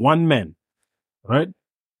to one man, right?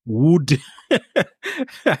 Who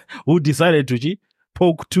decided to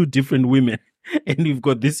poke two different women, and we've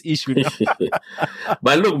got this issue now.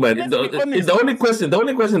 But look, man, the only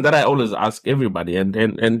question that I always ask everybody, and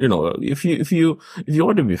you know, if you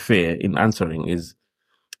want to be fair in answering, is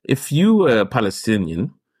if you were a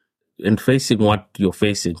Palestinian and facing what you're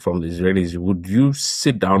facing from the Israelis, would you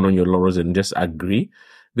sit down on your laurels and just agree?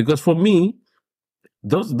 Because for me,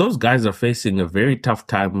 those guys are facing a very tough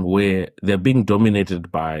time where they're being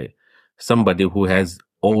dominated by somebody who has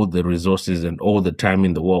all the resources and all the time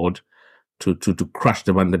in the world to crush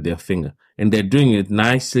them under their finger. And they're doing it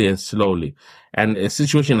nicely and slowly. And a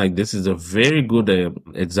situation like this is a very good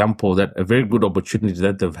example, that a very good opportunity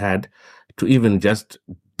that they've had to even just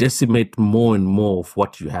decimate more and more of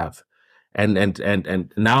what you have. And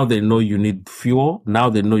now they know you need fuel. Now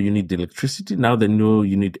they know you need electricity. Now they know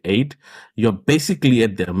you need aid. You're basically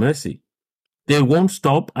at their mercy. They won't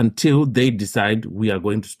stop until they decide we are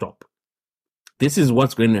going to stop. This is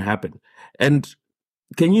what's going to happen. And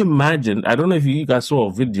can you imagine? I don't know if you guys saw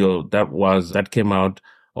a video that came out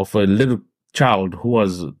of a little child who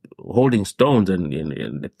was holding stones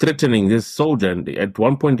and threatening this soldier. And at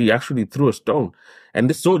one point, he actually threw a stone, and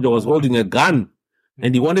this soldier was holding a gun,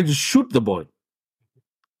 and he wanted to shoot the boy.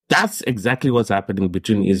 That's exactly what's happening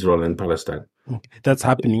between Israel and Palestine. That's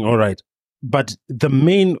happening, all right. But the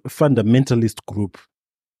main fundamentalist group,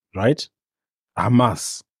 right,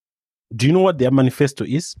 Hamas, do you know what their manifesto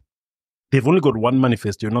is? They've only got one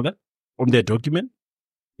manifesto, you know that? On their document.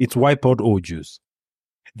 It's wipe out all Jews.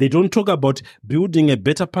 They don't talk about building a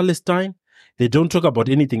better Palestine. They don't talk about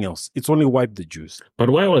anything else. It's only wipe the Jews. But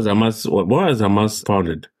why was Hamas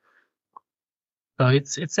founded? So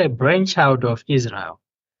it's a brainchild of Israel.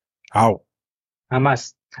 How?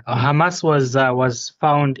 Hamas was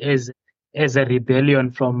found as a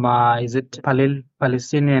rebellion from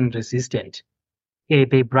Palestinian resistance.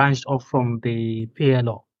 They branched off from the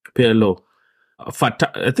PLO.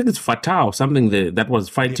 I think it's Fatah or something that was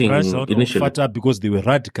fighting initially. Fatah because they were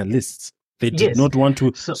radicalists. They did not want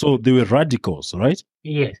to. So they were radicals, right?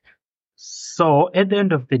 Yes. So at the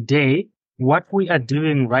end of the day, what we are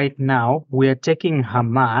doing right now, we are taking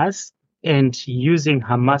Hamas and using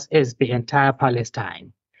Hamas as the entire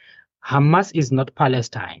Palestine. Hamas is not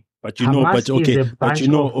Palestine. But you know, Hamas is a bunch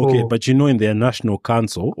but you know, in their national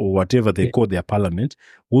council or whatever they call their parliament,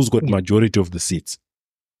 who's got majority of the seats?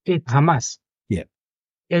 It's Hamas. Yeah.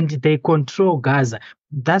 And they control Gaza.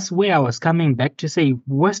 That's where I was coming back to say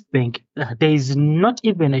West Bank, there is not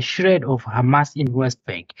even a shred of Hamas in West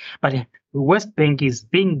Bank. But West Bank is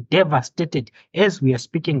being devastated as we are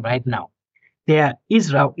speaking right now.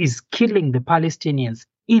 Israel is killing the Palestinians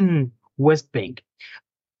in West Bank.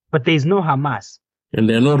 But there is no Hamas. And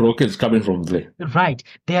there are no rockets coming from there. Right.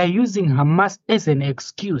 They are using Hamas as an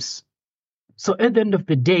excuse. So at the end of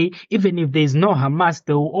the day, even if there is no Hamas,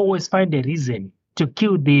 they will always find a reason to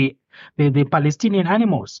kill the Palestinian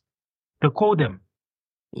animals. They call them.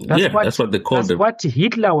 That's what they call them. That's what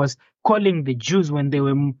Hitler was calling the Jews when they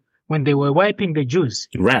were wiping the Jews.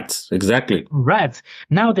 Rats, exactly. Rats.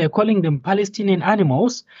 Now they're calling them Palestinian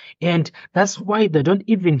animals, and that's why they don't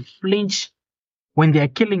even flinch when they're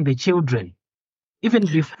killing the children. Even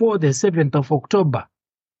before the 7th of October,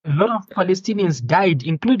 a lot of Palestinians died,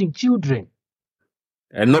 including children.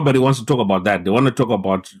 And nobody wants to talk about that. They want to talk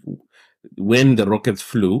about when the rockets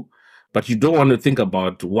flew, but you don't want to think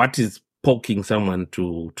about what is poking someone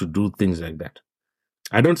to do things like that.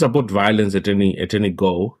 I don't support violence at any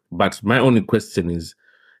go, but my only question is,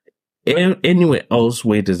 anywhere else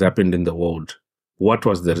where it has happened in the world, what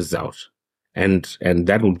was the result? And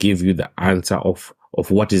that will give you the answer of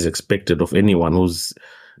what is expected of anyone who's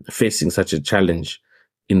facing such a challenge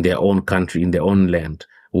in their own country, in their own land,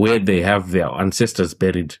 where they have their ancestors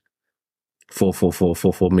buried for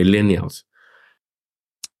millennials.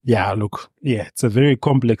 Yeah, look, it's a very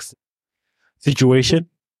complex situation.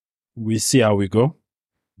 We see how we go,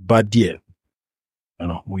 but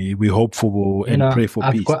we hope for and pray for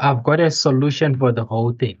peace. I've got a solution for the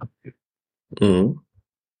whole thing. Mm-hmm.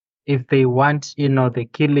 If they want, the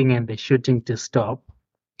killing and the shooting to stop,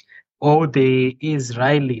 all the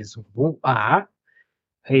Israelis who are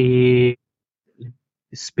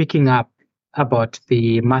speaking up about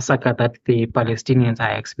the massacre that the Palestinians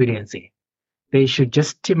are experiencing, they should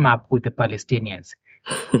just team up with the Palestinians.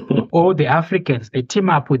 All the Africans, they team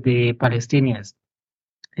up with the Palestinians.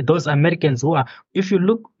 Those Americans who are, if you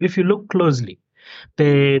look closely,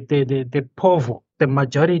 the povo, the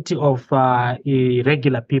majority of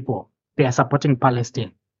regular people, they are supporting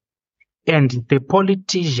Palestine, and the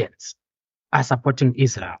politicians are supporting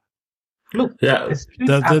Israel. Look,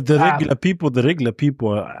 the regular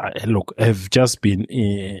people, look, have just been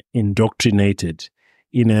indoctrinated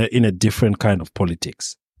in a different kind of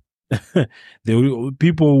politics. The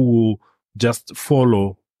people who just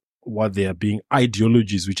follow what they are being,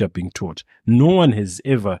 ideologies which are being taught. No one has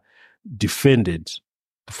ever defended,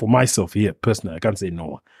 for myself here personally, I can't say no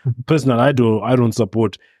one. Personally, I don't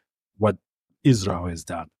support what Israel has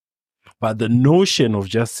done. But the notion of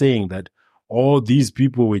just saying that all these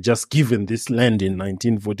people were just given this land in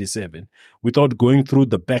 1947 without going through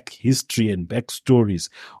the back history and back stories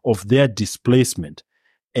of their displacement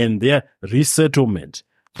and their resettlement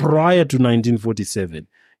prior to 1947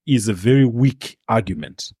 is a very weak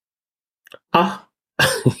argument. No,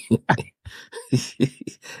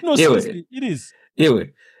 seriously, it is.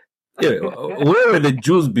 Where were the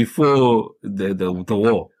Jews before the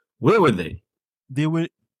war? Where were they? They were.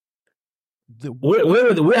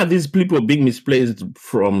 Where are these people being misplaced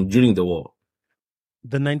from during the war?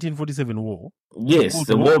 The 1947 war? Yes,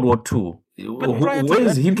 the World War II. Where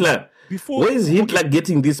is Hitler? Where is Hitler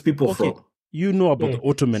getting these people from? You know about the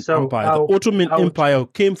Ottoman Empire. The Ottoman Empire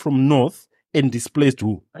came from north and displaced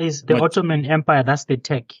who? Is the Ottoman Empire, that's the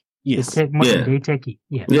Turkey. Yes. Modern day Turkey.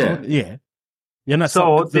 Yeah. Yeah. You're not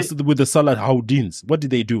with the Salahuddins. What did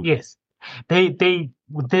they do? Yes. The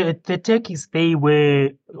Turkish, they were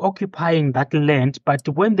occupying that land, but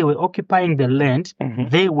when they were occupying the land,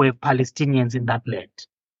 they were Palestinians in that land.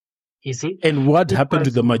 You see? And what happened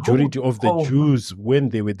to the majority of the Jews when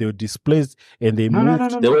they were displaced and they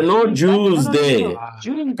moved? There were no Jews there.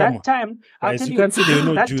 During that time, I tell you, can't say there were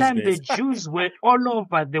no that Jews time there. the Jews were all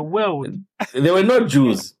over the world. There were no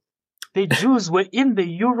Jews. The Jews were in the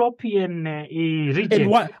European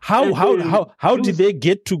region. And how did they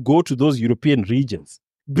get to go to those European regions?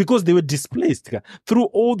 Because they were displaced through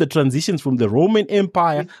all the transitions from the Roman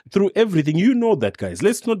Empire, through everything. You know that, guys.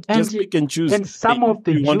 Let's not just pick and choose. And some of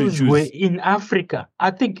the Jews were in Africa.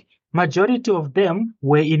 I think majority of them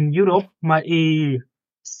were in Europe. My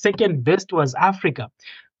second best was Africa.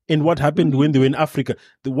 And what happened when they were in Africa?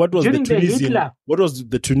 What was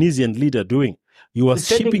the Tunisian leader doing? He was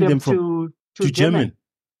shipping them to Germany,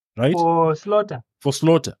 right? For slaughter.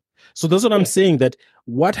 So that's what I'm saying, that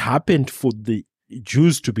what happened for the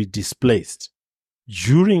Jews to be displaced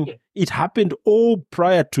it happened all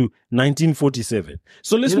prior to 1947.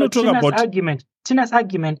 So let's not talk about Tina's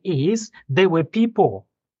argument is there were people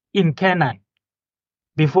in Canaan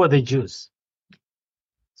before the Jews.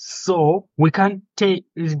 So we can't say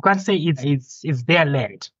it's their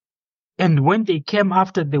land. And when they came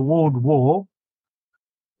after the World War,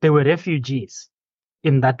 they were refugees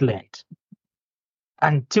in that land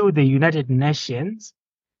until the United Nations,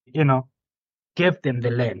 gave them the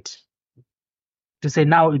land to say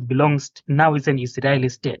now now it's an Israeli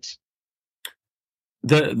state.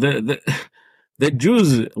 The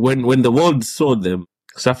Jews, when the world saw them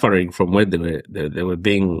suffering from where they were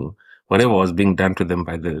being, whatever was being done to them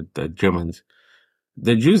by the Germans,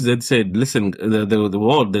 the Jews then said, listen, the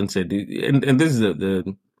world then said, and this is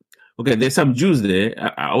okay, there's some Jews there.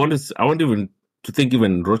 I want even to think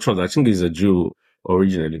even Rothschild, I think he's a Jew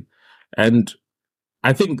originally. And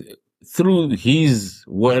I think through his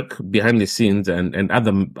work behind the scenes and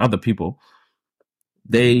other people,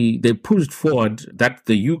 they pushed forward that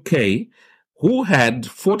the UK, who had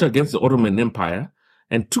fought against the Ottoman Empire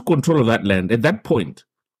and took control of that land, at that point,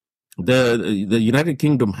 the United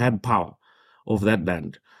Kingdom had power of that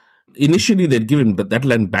land. Initially, they'd given that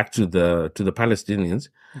land back to the Palestinians,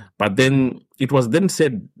 but then it was then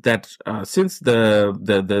said that since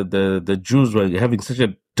the Jews were having such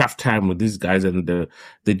a tough time with these guys and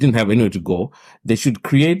they didn't have anywhere to go, they should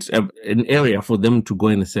create an area for them to go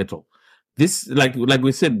and settle. This, like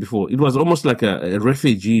we said before, it was almost like a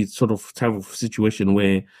refugee sort of type of situation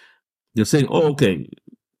where you're saying, "Oh, okay."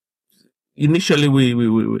 Initially,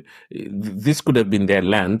 we this could have been their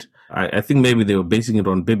land. I think maybe they were basing it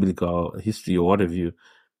on biblical history or whatever you.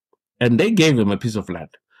 And they gave them a piece of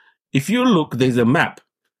land. If you look, there's a map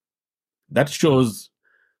that shows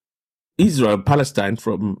Israel, Palestine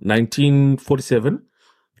from 1947,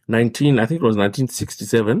 I think it was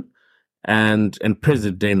 1967, and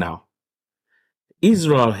present day now.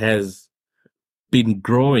 Israel has been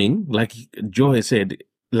growing, like Joe has said,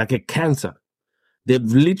 like a cancer. They've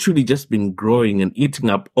literally just been growing and eating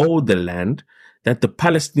up all the land that the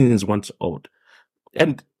Palestinians once owned.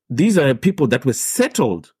 And these are people that were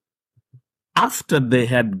settled after they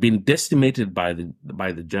had been decimated by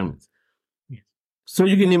the Germans. Yes. So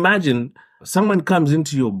you can imagine someone comes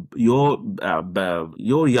into your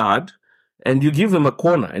yard and you give them a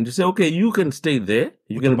corner and you say, okay, you can stay there.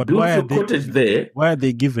 You can build your cottage there. Why are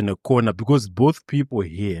they given a corner? Because both people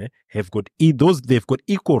here have got they've got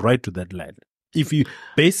equal right to that land. If you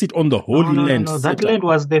base it on the Holy Land. No, that land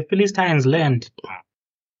was the Philistines' land.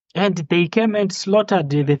 And they came and slaughtered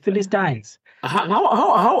the Philistines. How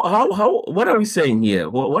what are we saying here?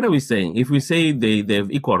 What are we saying? If we say they have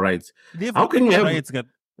equal rights, how can you have rights?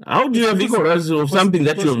 How do you have equal rights of something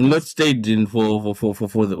that you have not stayed in for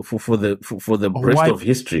the rest of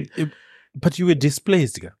history? But you were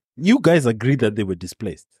displaced. You guys agreed that they were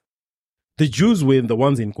displaced. The Jews were the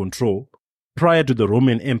ones in control prior to the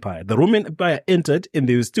Roman Empire. The Roman Empire entered and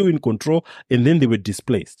they were still in control, and then they were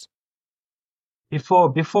displaced.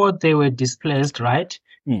 Before they were displaced, right?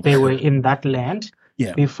 They were in that land.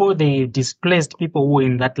 Yeah. Before they displaced people who were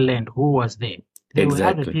in that land, who was there? There were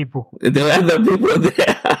other people. There were other people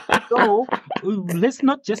there. So let's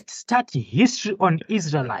not just start history on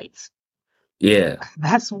Israelites. Yeah.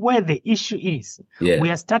 That's where the issue is. Yeah. We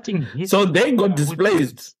are starting history. So they got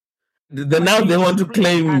displaced. Now they want to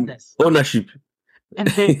claim ownership. And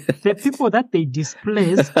the people that they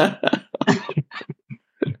displaced.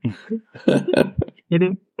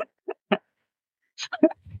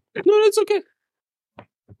 No, it's okay.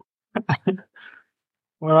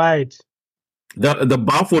 All right. The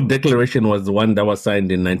Balfour Declaration was the one that was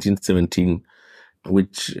signed in 1917,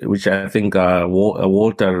 which I think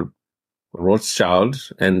Walter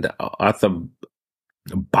Rothschild and Arthur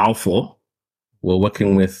Balfour were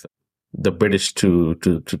working with the British to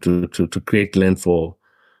create land for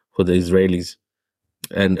the Israelis.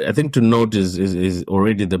 And I think to note is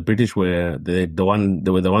already the British were they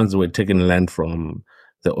were the ones who were taking land from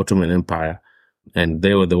the Ottoman Empire, and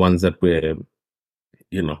they were the ones that were,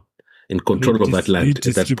 in control of that land at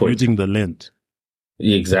that point. Redistributing the land.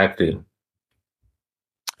 Exactly.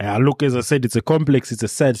 Look, as I said, it's a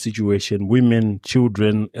sad situation. Women,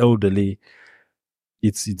 children, elderly.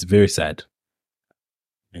 It's very sad.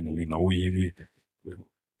 And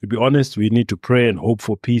to be honest, we need to pray and hope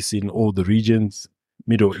for peace in all the regions,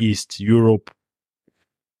 Middle East, Europe,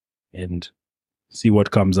 and see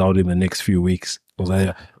what comes out in the next few weeks.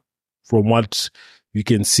 Because from what you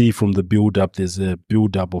can see from the build-up, there's a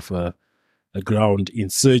build-up of a ground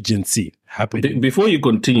insurgency happening. Before you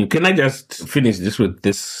continue, can I just finish this with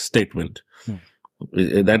this statement?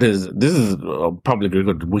 This is a public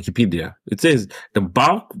record, Wikipedia. It says the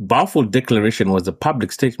Balfour Declaration was a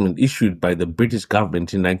public statement issued by the British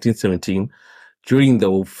government in 1917 during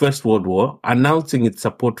the First World War, announcing its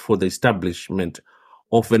support for the establishment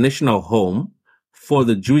of a national home for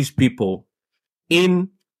the Jewish people in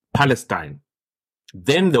Palestine,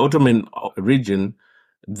 then an Ottoman region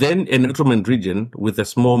with a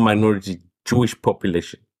small minority Jewish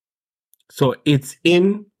population. So it's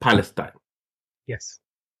in Palestine. Yes.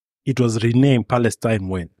 It was renamed Palestine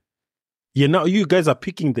when? Yeah, now you guys are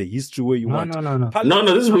picking the history where you want. No,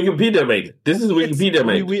 this is Wikipedia, mate. This is Wikipedia,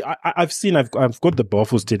 mate. I've got the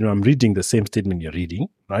Balfour statement. I'm reading the same statement you're reading,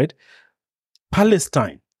 right?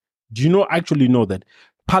 Palestine. Do you actually know that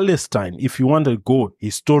Palestine, if you want to go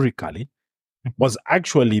historically, was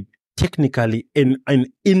actually technically an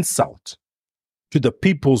insult to the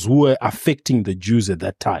peoples who were affecting the Jews at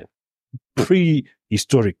that time,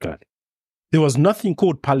 prehistorically. There was nothing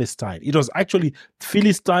called Palestine. It was actually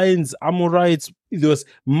Philistines, Amorites. There was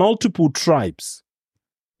multiple tribes.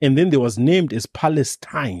 And then there was named as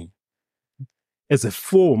Palestine as a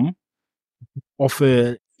form of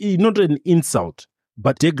not an insult,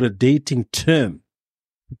 but degrading term,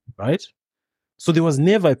 right? So there was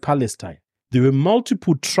never a Palestine. There were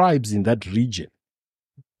multiple tribes in that region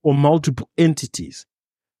or multiple entities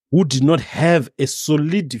who did not have a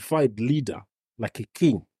solidified leader like a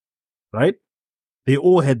king, right? They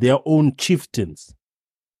all had their own chieftains,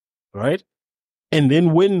 right? And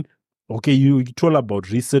then you told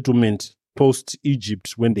about resettlement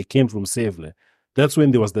post-Egypt when they came from slavery. That's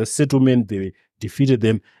when there was the settlement, they defeated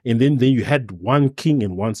them, and then you had one king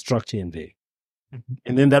and one structure in there. Mm-hmm.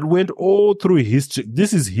 And then that went all through history.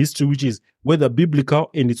 This is history, which is whether biblical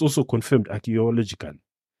and it's also confirmed archaeologically,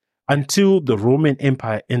 until the Roman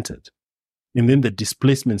Empire entered. And then the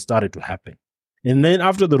displacement started to happen. And then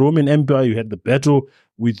after the Roman Empire, you had the battle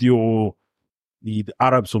with the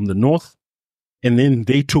Arabs from the north, and then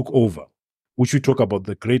they took over, which we talk about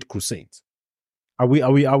the Great Crusades. Are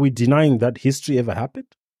we denying that history ever happened?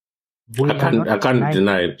 I can't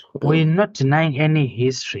deny it. We're not denying any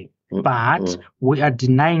history, but we are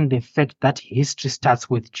denying the fact that history starts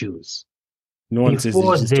with Jews. No one says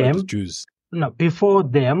it starts with Jews. No, before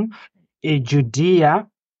them, Judea,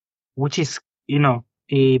 which is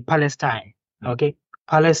Palestine. Okay,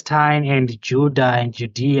 Palestine and Judah and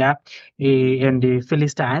Judea and the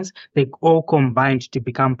Philistines, they all combined to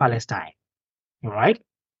become Palestine. All right,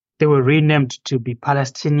 they were renamed to be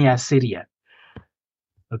Palestinia, Syria.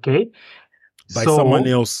 Okay, by someone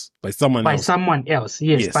else.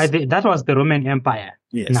 Yes. That was the Roman Empire.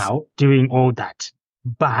 Yes. Now doing all that,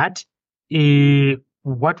 but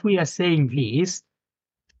what we are saying is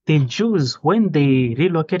the Jews, when they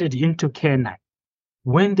relocated into Canaan,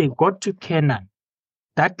 when they got to Canaan,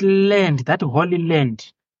 that land, that holy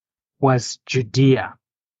land, was Judea.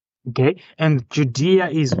 Okay, and Judea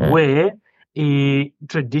is where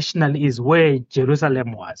traditionally is where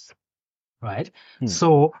Jerusalem was, right?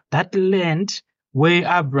 So that land where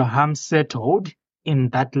Abraham settled in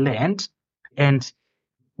that land, and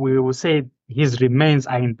we will say his remains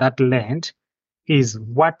are in that land, is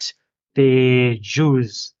what the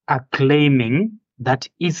Jews are claiming that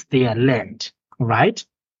is their land, right?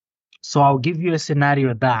 So I'll give you a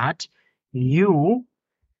scenario that you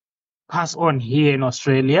pass on here in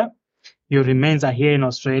Australia, your remains are here in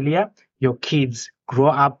Australia, your kids grow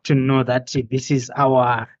up to know that this is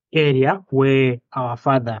our area where our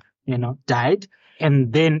father, died.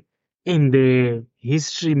 And then in the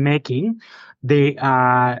history making, they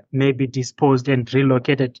are maybe disposed and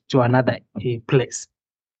relocated to another place.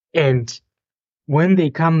 And when they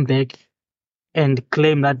come back and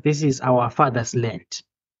claim that this is our father's land,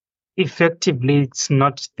 effectively it's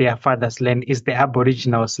not their father's land, it's the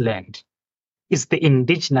Aboriginals' land. It's the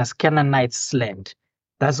indigenous Canaanites' land.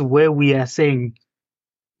 That's where we are saying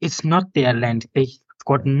it's not their land. They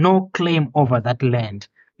got no claim over that land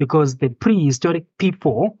because the prehistoric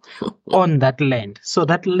people own that land. So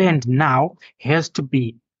that land now has to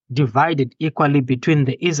be divided equally between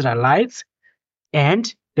the Israelites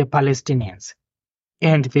and the Palestinians.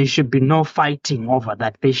 And there should be no fighting over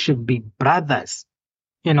that. They should be brothers,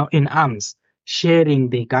 in arms, sharing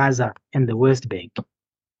the Gaza and the West Bank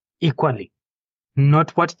equally.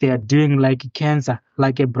 Not what they are doing like cancer,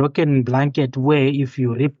 like a broken blanket where if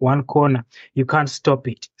you rip one corner, you can't stop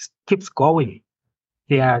it. It keeps going.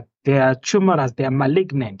 They are tumorous, they are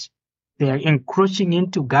malignant. They are encroaching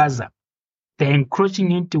into Gaza. They're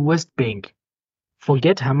encroaching into West Bank.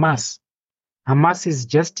 Forget Hamas. Hamas is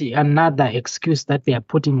just another excuse that they are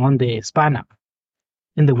putting on the spanner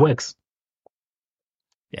in the works.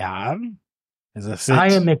 Yeah. As I said,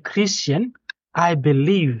 I am a Christian. I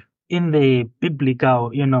believe in the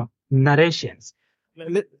biblical, narrations.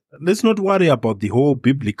 Let's not worry about the whole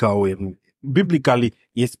biblical. Biblically,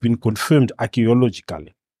 it's been confirmed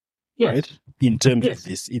archaeologically, Yes. right? In terms Yes. of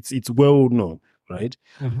this, it's well known, right?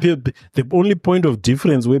 Mhm. The only point of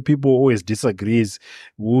difference where people always disagree is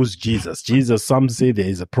who's Jesus. Jesus, some say there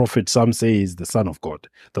is a prophet, some say he's the Son of God.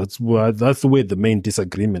 That's where the main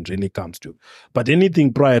disagreement really comes to. But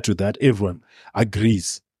anything prior to that, everyone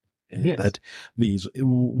agrees Yes. that is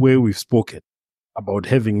where we've spoken about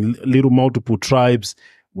having little multiple tribes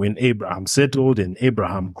when Abraham settled and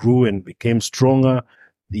Abraham grew and became stronger,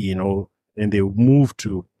 and they moved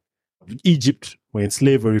to Egypt, were in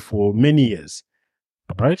slavery for many years,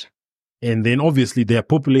 right? And then obviously their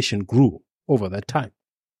population grew over that time,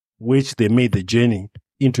 which they made the journey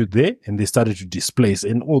into there and they started to displace,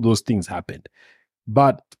 and all those things happened.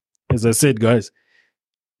 But as I said, guys,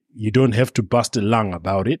 you don't have to bust a lung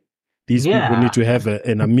about it. These people need to have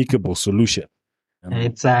an amicable solution.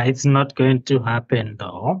 It's not going to happen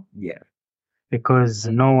though. Yeah. Because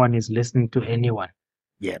no one is listening to anyone.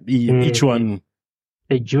 Yeah. Each one.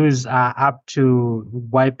 The Jews are up to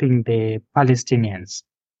wiping the Palestinians.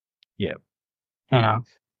 Yeah.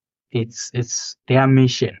 It's their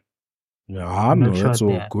mission. Yeah, no, that's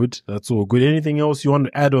all good. That's all good. Anything else you want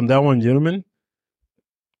to add on that one, gentlemen?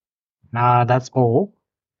 Nah, that's all.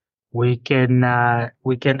 We can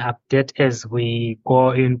update as we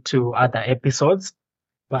go into other episodes.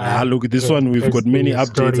 But look, this one we've got many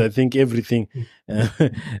updates. I think everything.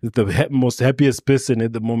 The most happiest person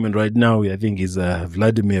at the moment right now, I think, is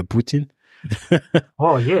Vladimir Putin.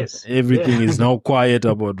 Oh yes, everything is now quiet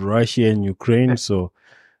about Russia and Ukraine. So,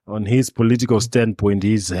 on his political standpoint,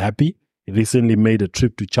 he's happy. He recently made a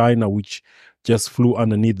trip to China, which just flew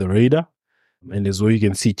underneath the radar. And as well, you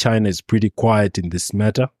can see China is pretty quiet in this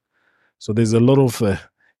matter. So there's a lot of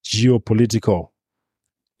geopolitical,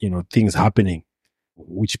 things happening,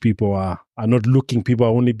 which people are not looking. People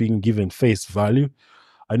are only being given face value.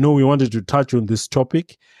 I know we wanted to touch on this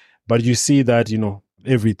topic, but you see that,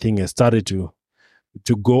 everything has started to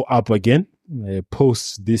go up again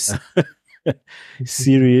post this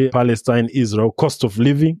Syria, Palestine, Israel cost of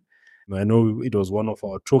living. I know it was one of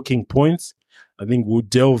our talking points. I think we'll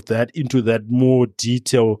delve into that more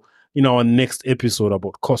detail in our next episode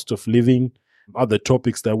about cost of living, other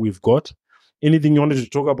topics that we've got. Anything you wanted to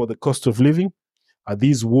talk about the cost of living? Are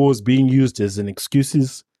these wars being used as an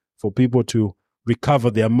excuses for people to recover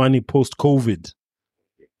their money post-COVID?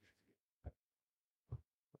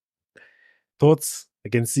 Thoughts? I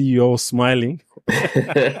can see you all smiling.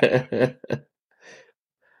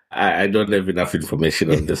 I don't have enough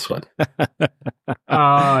information on this one.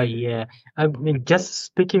 Yeah. I mean, just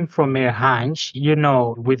speaking from a hunch,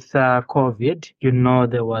 with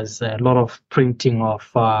COVID, there was a lot of printing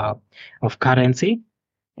of currency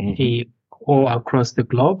all across the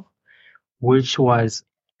globe, which was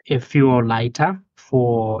a fuel lighter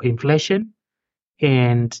for inflation.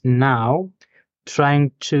 And now,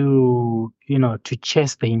 trying to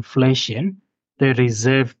chase the inflation, the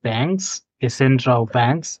reserve banks, the central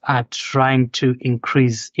banks are trying to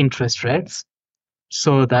increase interest rates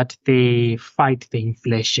so that they fight the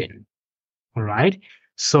inflation. All right.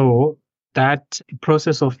 So that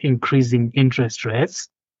process of increasing interest rates,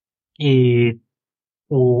 it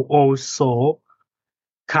will also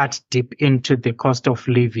cut deep into the cost of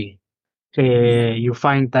living. You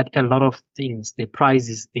find that a lot of things, the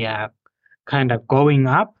prices, they are kind of going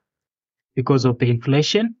up because of the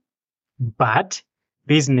inflation, but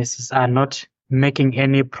businesses are not making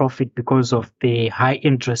any profit because of the high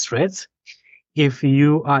interest rates. If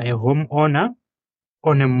you are a homeowner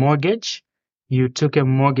on a mortgage, you took a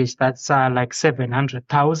mortgage that's like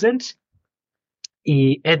 700,000.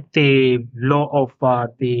 At the low of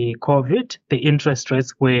the COVID, the interest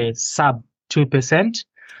rates were sub 2%.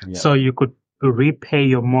 Yeah. So you could repay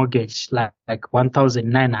your mortgage like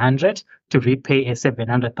 1,900 to repay a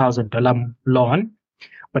 $700,000 loan.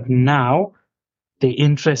 But now the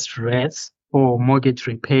interest rates for mortgage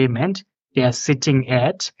repayment, they are sitting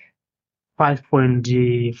at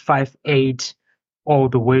 5.58 all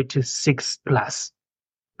the way to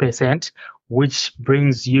 6+%, which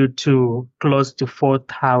brings you to close to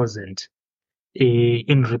 4,000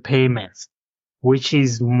 in repayments, which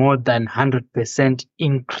is more than 100%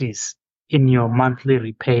 increase in your monthly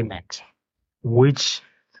repayment, which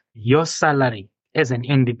your salary as an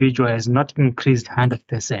individual has not increased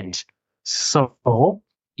 100%. So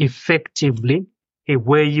effectively,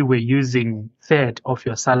 where you were using third of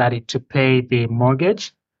your salary to pay the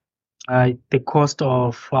mortgage, the cost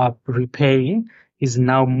of repaying is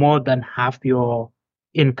now more than half your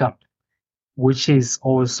income, which is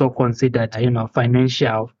also considered,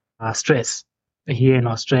 financial stress here in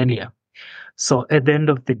Australia. So at the end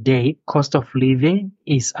of the day, cost of living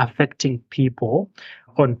is affecting people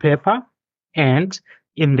on paper and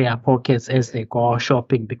in their pockets as they go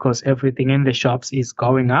shopping, because everything in the shops is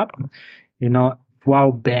going up. A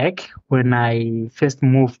while back when I first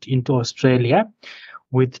moved into Australia,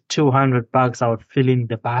 with $200, I would fill in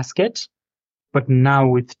the basket. But now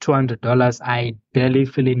with $200, I barely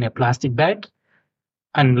fill in a plastic bag,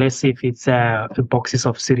 unless if it's boxes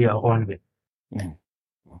of cereal only. Mm.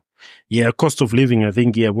 Yeah, cost of living, I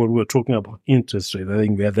think, when we were talking about interest rate, I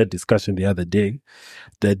think we had that discussion the other day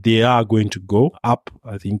that they are going to go up.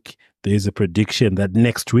 I think there is a prediction that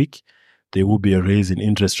next week there will be a raise in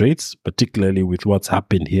interest rates, particularly with what's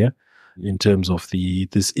happened here in terms of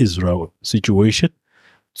this Israel situation.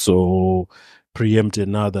 So preempt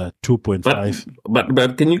another 2.5.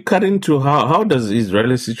 But can you cut into how does the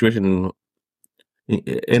Israeli situation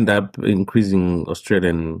end up increasing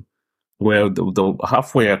Australian, well, the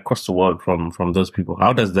halfway across the world from those people?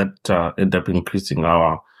 How does that end up increasing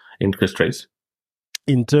our interest rates?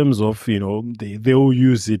 In terms of, they'll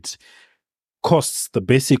use it, costs, the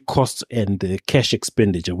basic costs and the cash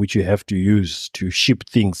expenditure, which you have to use to ship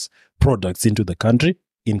products into the country,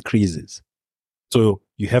 increases. So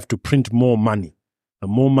you have to print more money. The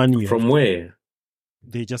more money from where?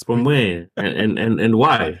 They just from where and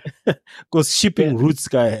why? Because shipping routes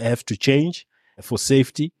have to change for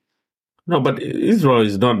safety. No, but Israel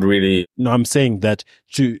is not really. No, I'm saying that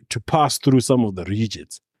to pass through some of the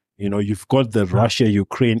regions, you've got the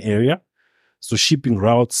Russia-Ukraine area. So shipping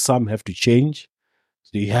routes, some have to change.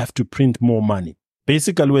 So you have to print more money.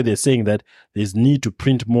 Basically, where they're saying that there's need to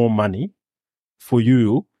print more money for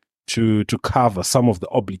you to cover some of the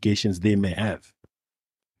obligations they may have.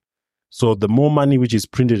 So the more money which is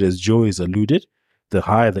printed, as Joe is alluded, the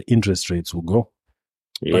higher the interest rates will go.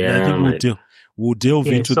 Yeah, but I think we'll delve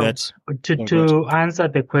into that. To answer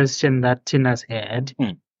the question that Tina's had,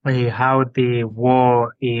 how the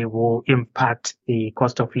war will impact the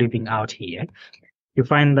cost of living out here, you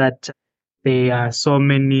find that there are so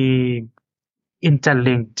many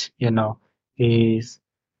interlinked,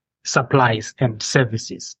 supplies and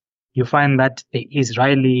services. You find that the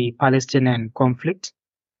Israeli-Palestinian conflict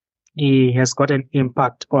has got an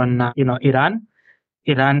impact on, Iran.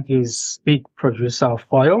 Iran is a big producer of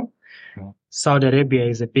oil. Saudi Arabia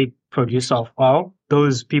is a big producer of oil.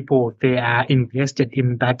 Those people, they are invested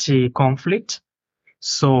in that conflict.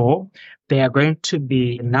 So there are going to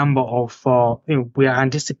be a number of, we are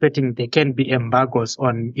anticipating there can be embargoes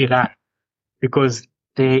on Iran, because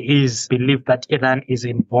there is belief that Iran is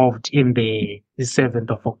involved in the 7th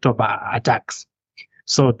of October attacks.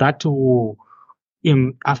 So that will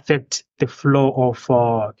affect the flow of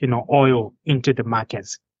oil into the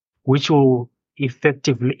markets, which will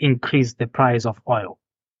effectively increase the price of oil.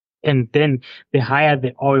 And then the higher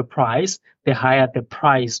the oil price, the higher the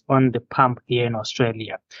price on the pump here in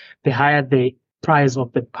Australia. The higher the price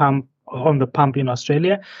of the pump on the pump in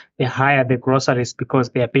Australia, the higher the groceries, because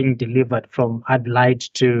they are being delivered from Adelaide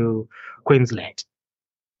to Queensland.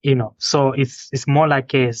 So it's more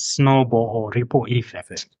like a snowball or ripple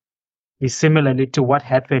effect. Is similarly to what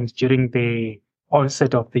happened during the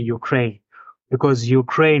onset of the Ukraine, because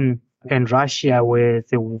Ukraine and Russia were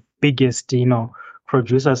the biggest,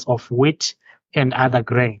 producers of wheat and other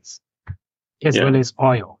grains, as well as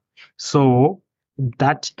oil. So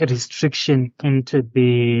that restriction into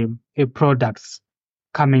the products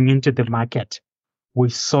coming into the market, we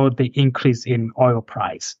saw the increase in oil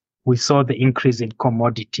price. We saw the increase in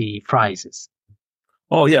commodity prices.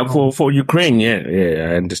 Oh, yeah, for Ukraine,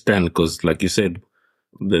 I understand, because like you said,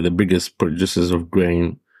 they're the biggest producers of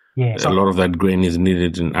grain. Yeah, a lot of that grain is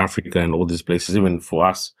needed in Africa and all these places, even for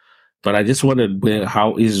us. But I just wondered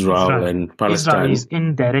how Israel and Palestine... Israel is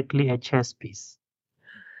indirectly a chess piece.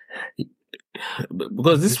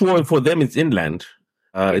 Because this war for them is inland.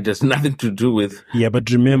 It has nothing to do with... Yeah, but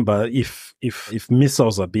remember, if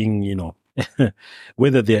missiles are being,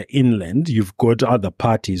 whether they're inland, you've got other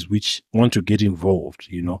parties which want to get involved,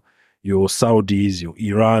 your Saudis, your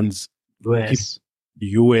Irans,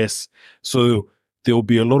 US. So there'll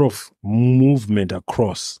be a lot of movement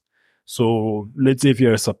across. So let's say if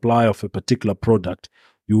you're a supplier of a particular product,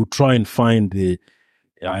 you try and find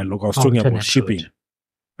I was talking about shipping,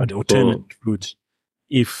 the alternate route.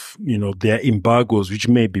 If, there are embargoes which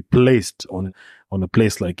may be placed on a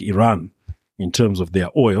place like Iran in terms of their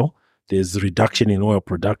oil, there's a reduction in oil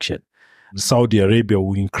production. Saudi Arabia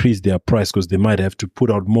will increase their price because they might have to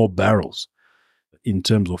put out more barrels in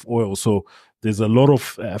terms of oil. So there's a lot of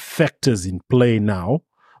factors in play now,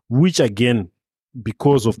 which again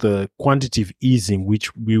because of the quantitative easing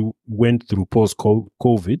which we went through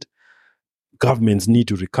post-COVID, governments need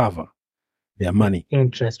to recover their money.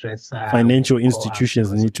 Interest rates. Financial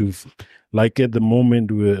institutions need to, like at the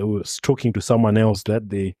moment, we was talking to someone else that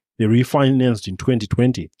they refinanced in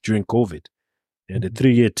 2020 during COVID. They had a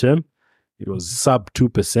 3-year term. It was sub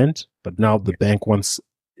 2%, but now the bank wants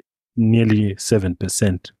nearly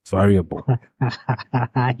 7% variable.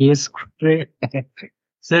 Yes,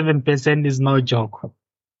 7% is no joke.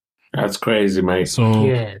 That's crazy, mate. So,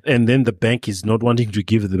 Yeah. and then the bank is not wanting to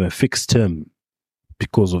give them a fixed term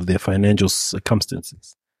because of their financial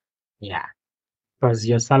circumstances. Yeah, because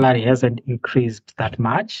your salary hasn't increased that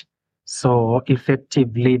much. So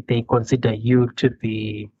effectively, they consider you to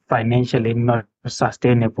be financially not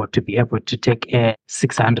sustainable to be able to take a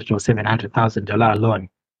 $600,000 or $700,000 loan.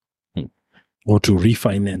 Or to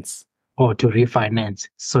refinance.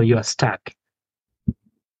 So you're stuck.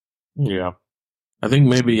 Yeah. I think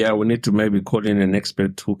maybe, we need to maybe call in an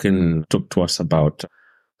expert who can talk to us about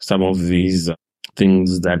some of these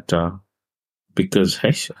things that, because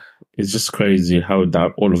it's just crazy how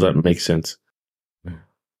that all of that makes sense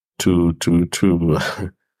to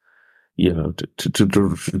you know,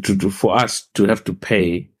 to for us to have to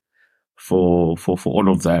pay for all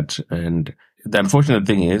of that. And the unfortunate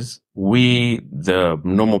thing is we, the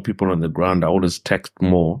normal people on the ground, are always taxed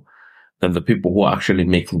more than the people who are actually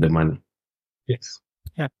making the money. Yes.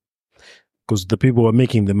 Yeah. Because the people who are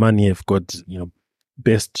making the money have got,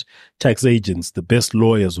 best tax agents, the best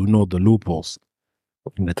lawyers who know the loopholes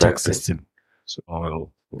in the tax system.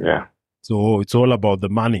 So, yeah. So it's all about the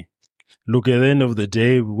money. Look, at the end of the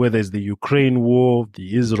day, whether it's the Ukraine war,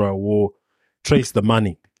 the Israel war, trace the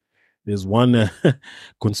money. There's one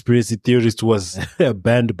conspiracy theorist was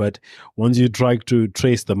banned, but once you try to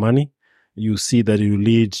trace the money, you see that it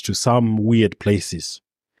leads to some weird places.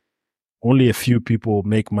 Only a few people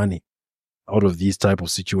make money out of these type of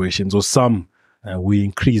situations, or some we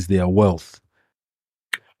increase their wealth.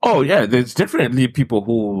 Oh yeah, there's definitely people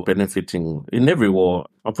who are benefiting in every war.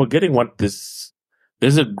 I'm forgetting what this.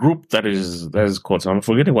 There's a group that is called. I'm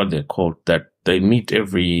forgetting what they're called. That they meet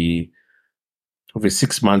every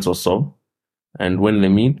 6 months or so, and when they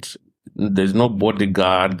meet, there's no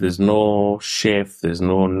bodyguard, there's no chef, there's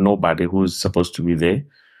nobody who's supposed to be there,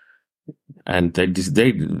 and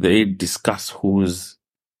they discuss who's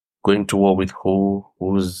going to war with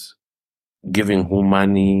who's giving who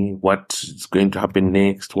money, what is going to happen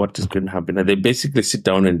next, what is going to happen. And they basically sit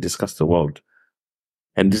down and discuss the world.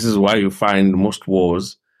 And this is why you find most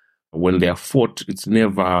wars, when they are fought, it's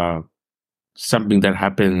never something that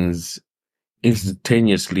happens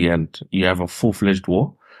instantaneously and you have a full-fledged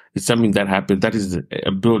war. It's something that happens, that is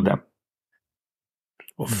a build-up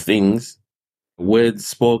of things, words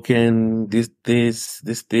spoken, this,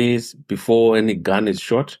 before any gun is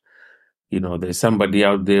shot. There's somebody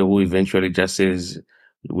out there who eventually just says,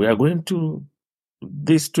 we are going to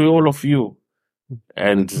this to all of you.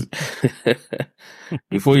 And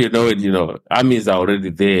before you know it, armies are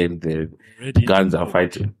already there and the guns are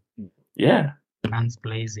fighting. Yeah. Guns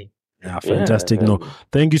blazing. Yeah, fantastic. Yeah. No,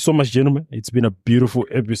 thank you so much, gentlemen. It's been a beautiful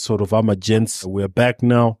episode of Armor Gents. We're back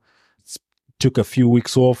now. Took a few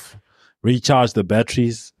weeks off, recharge the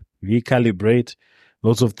batteries, recalibrate.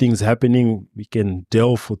 Lots of things happening. We can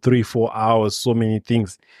delve for 3-4 hours. So many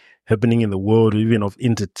things happening in the world, even of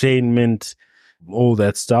entertainment, all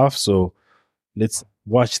that stuff. So let's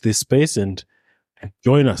watch this space and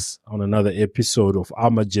join us on another episode of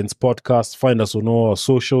Armor Gents Podcast. Find us on all our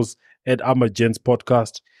socials at Armor Gents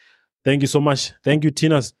Podcast. Thank you so much. Thank you,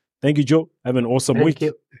 Tinas. Thank you, Joe. Have an awesome week.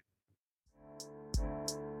 Thank you.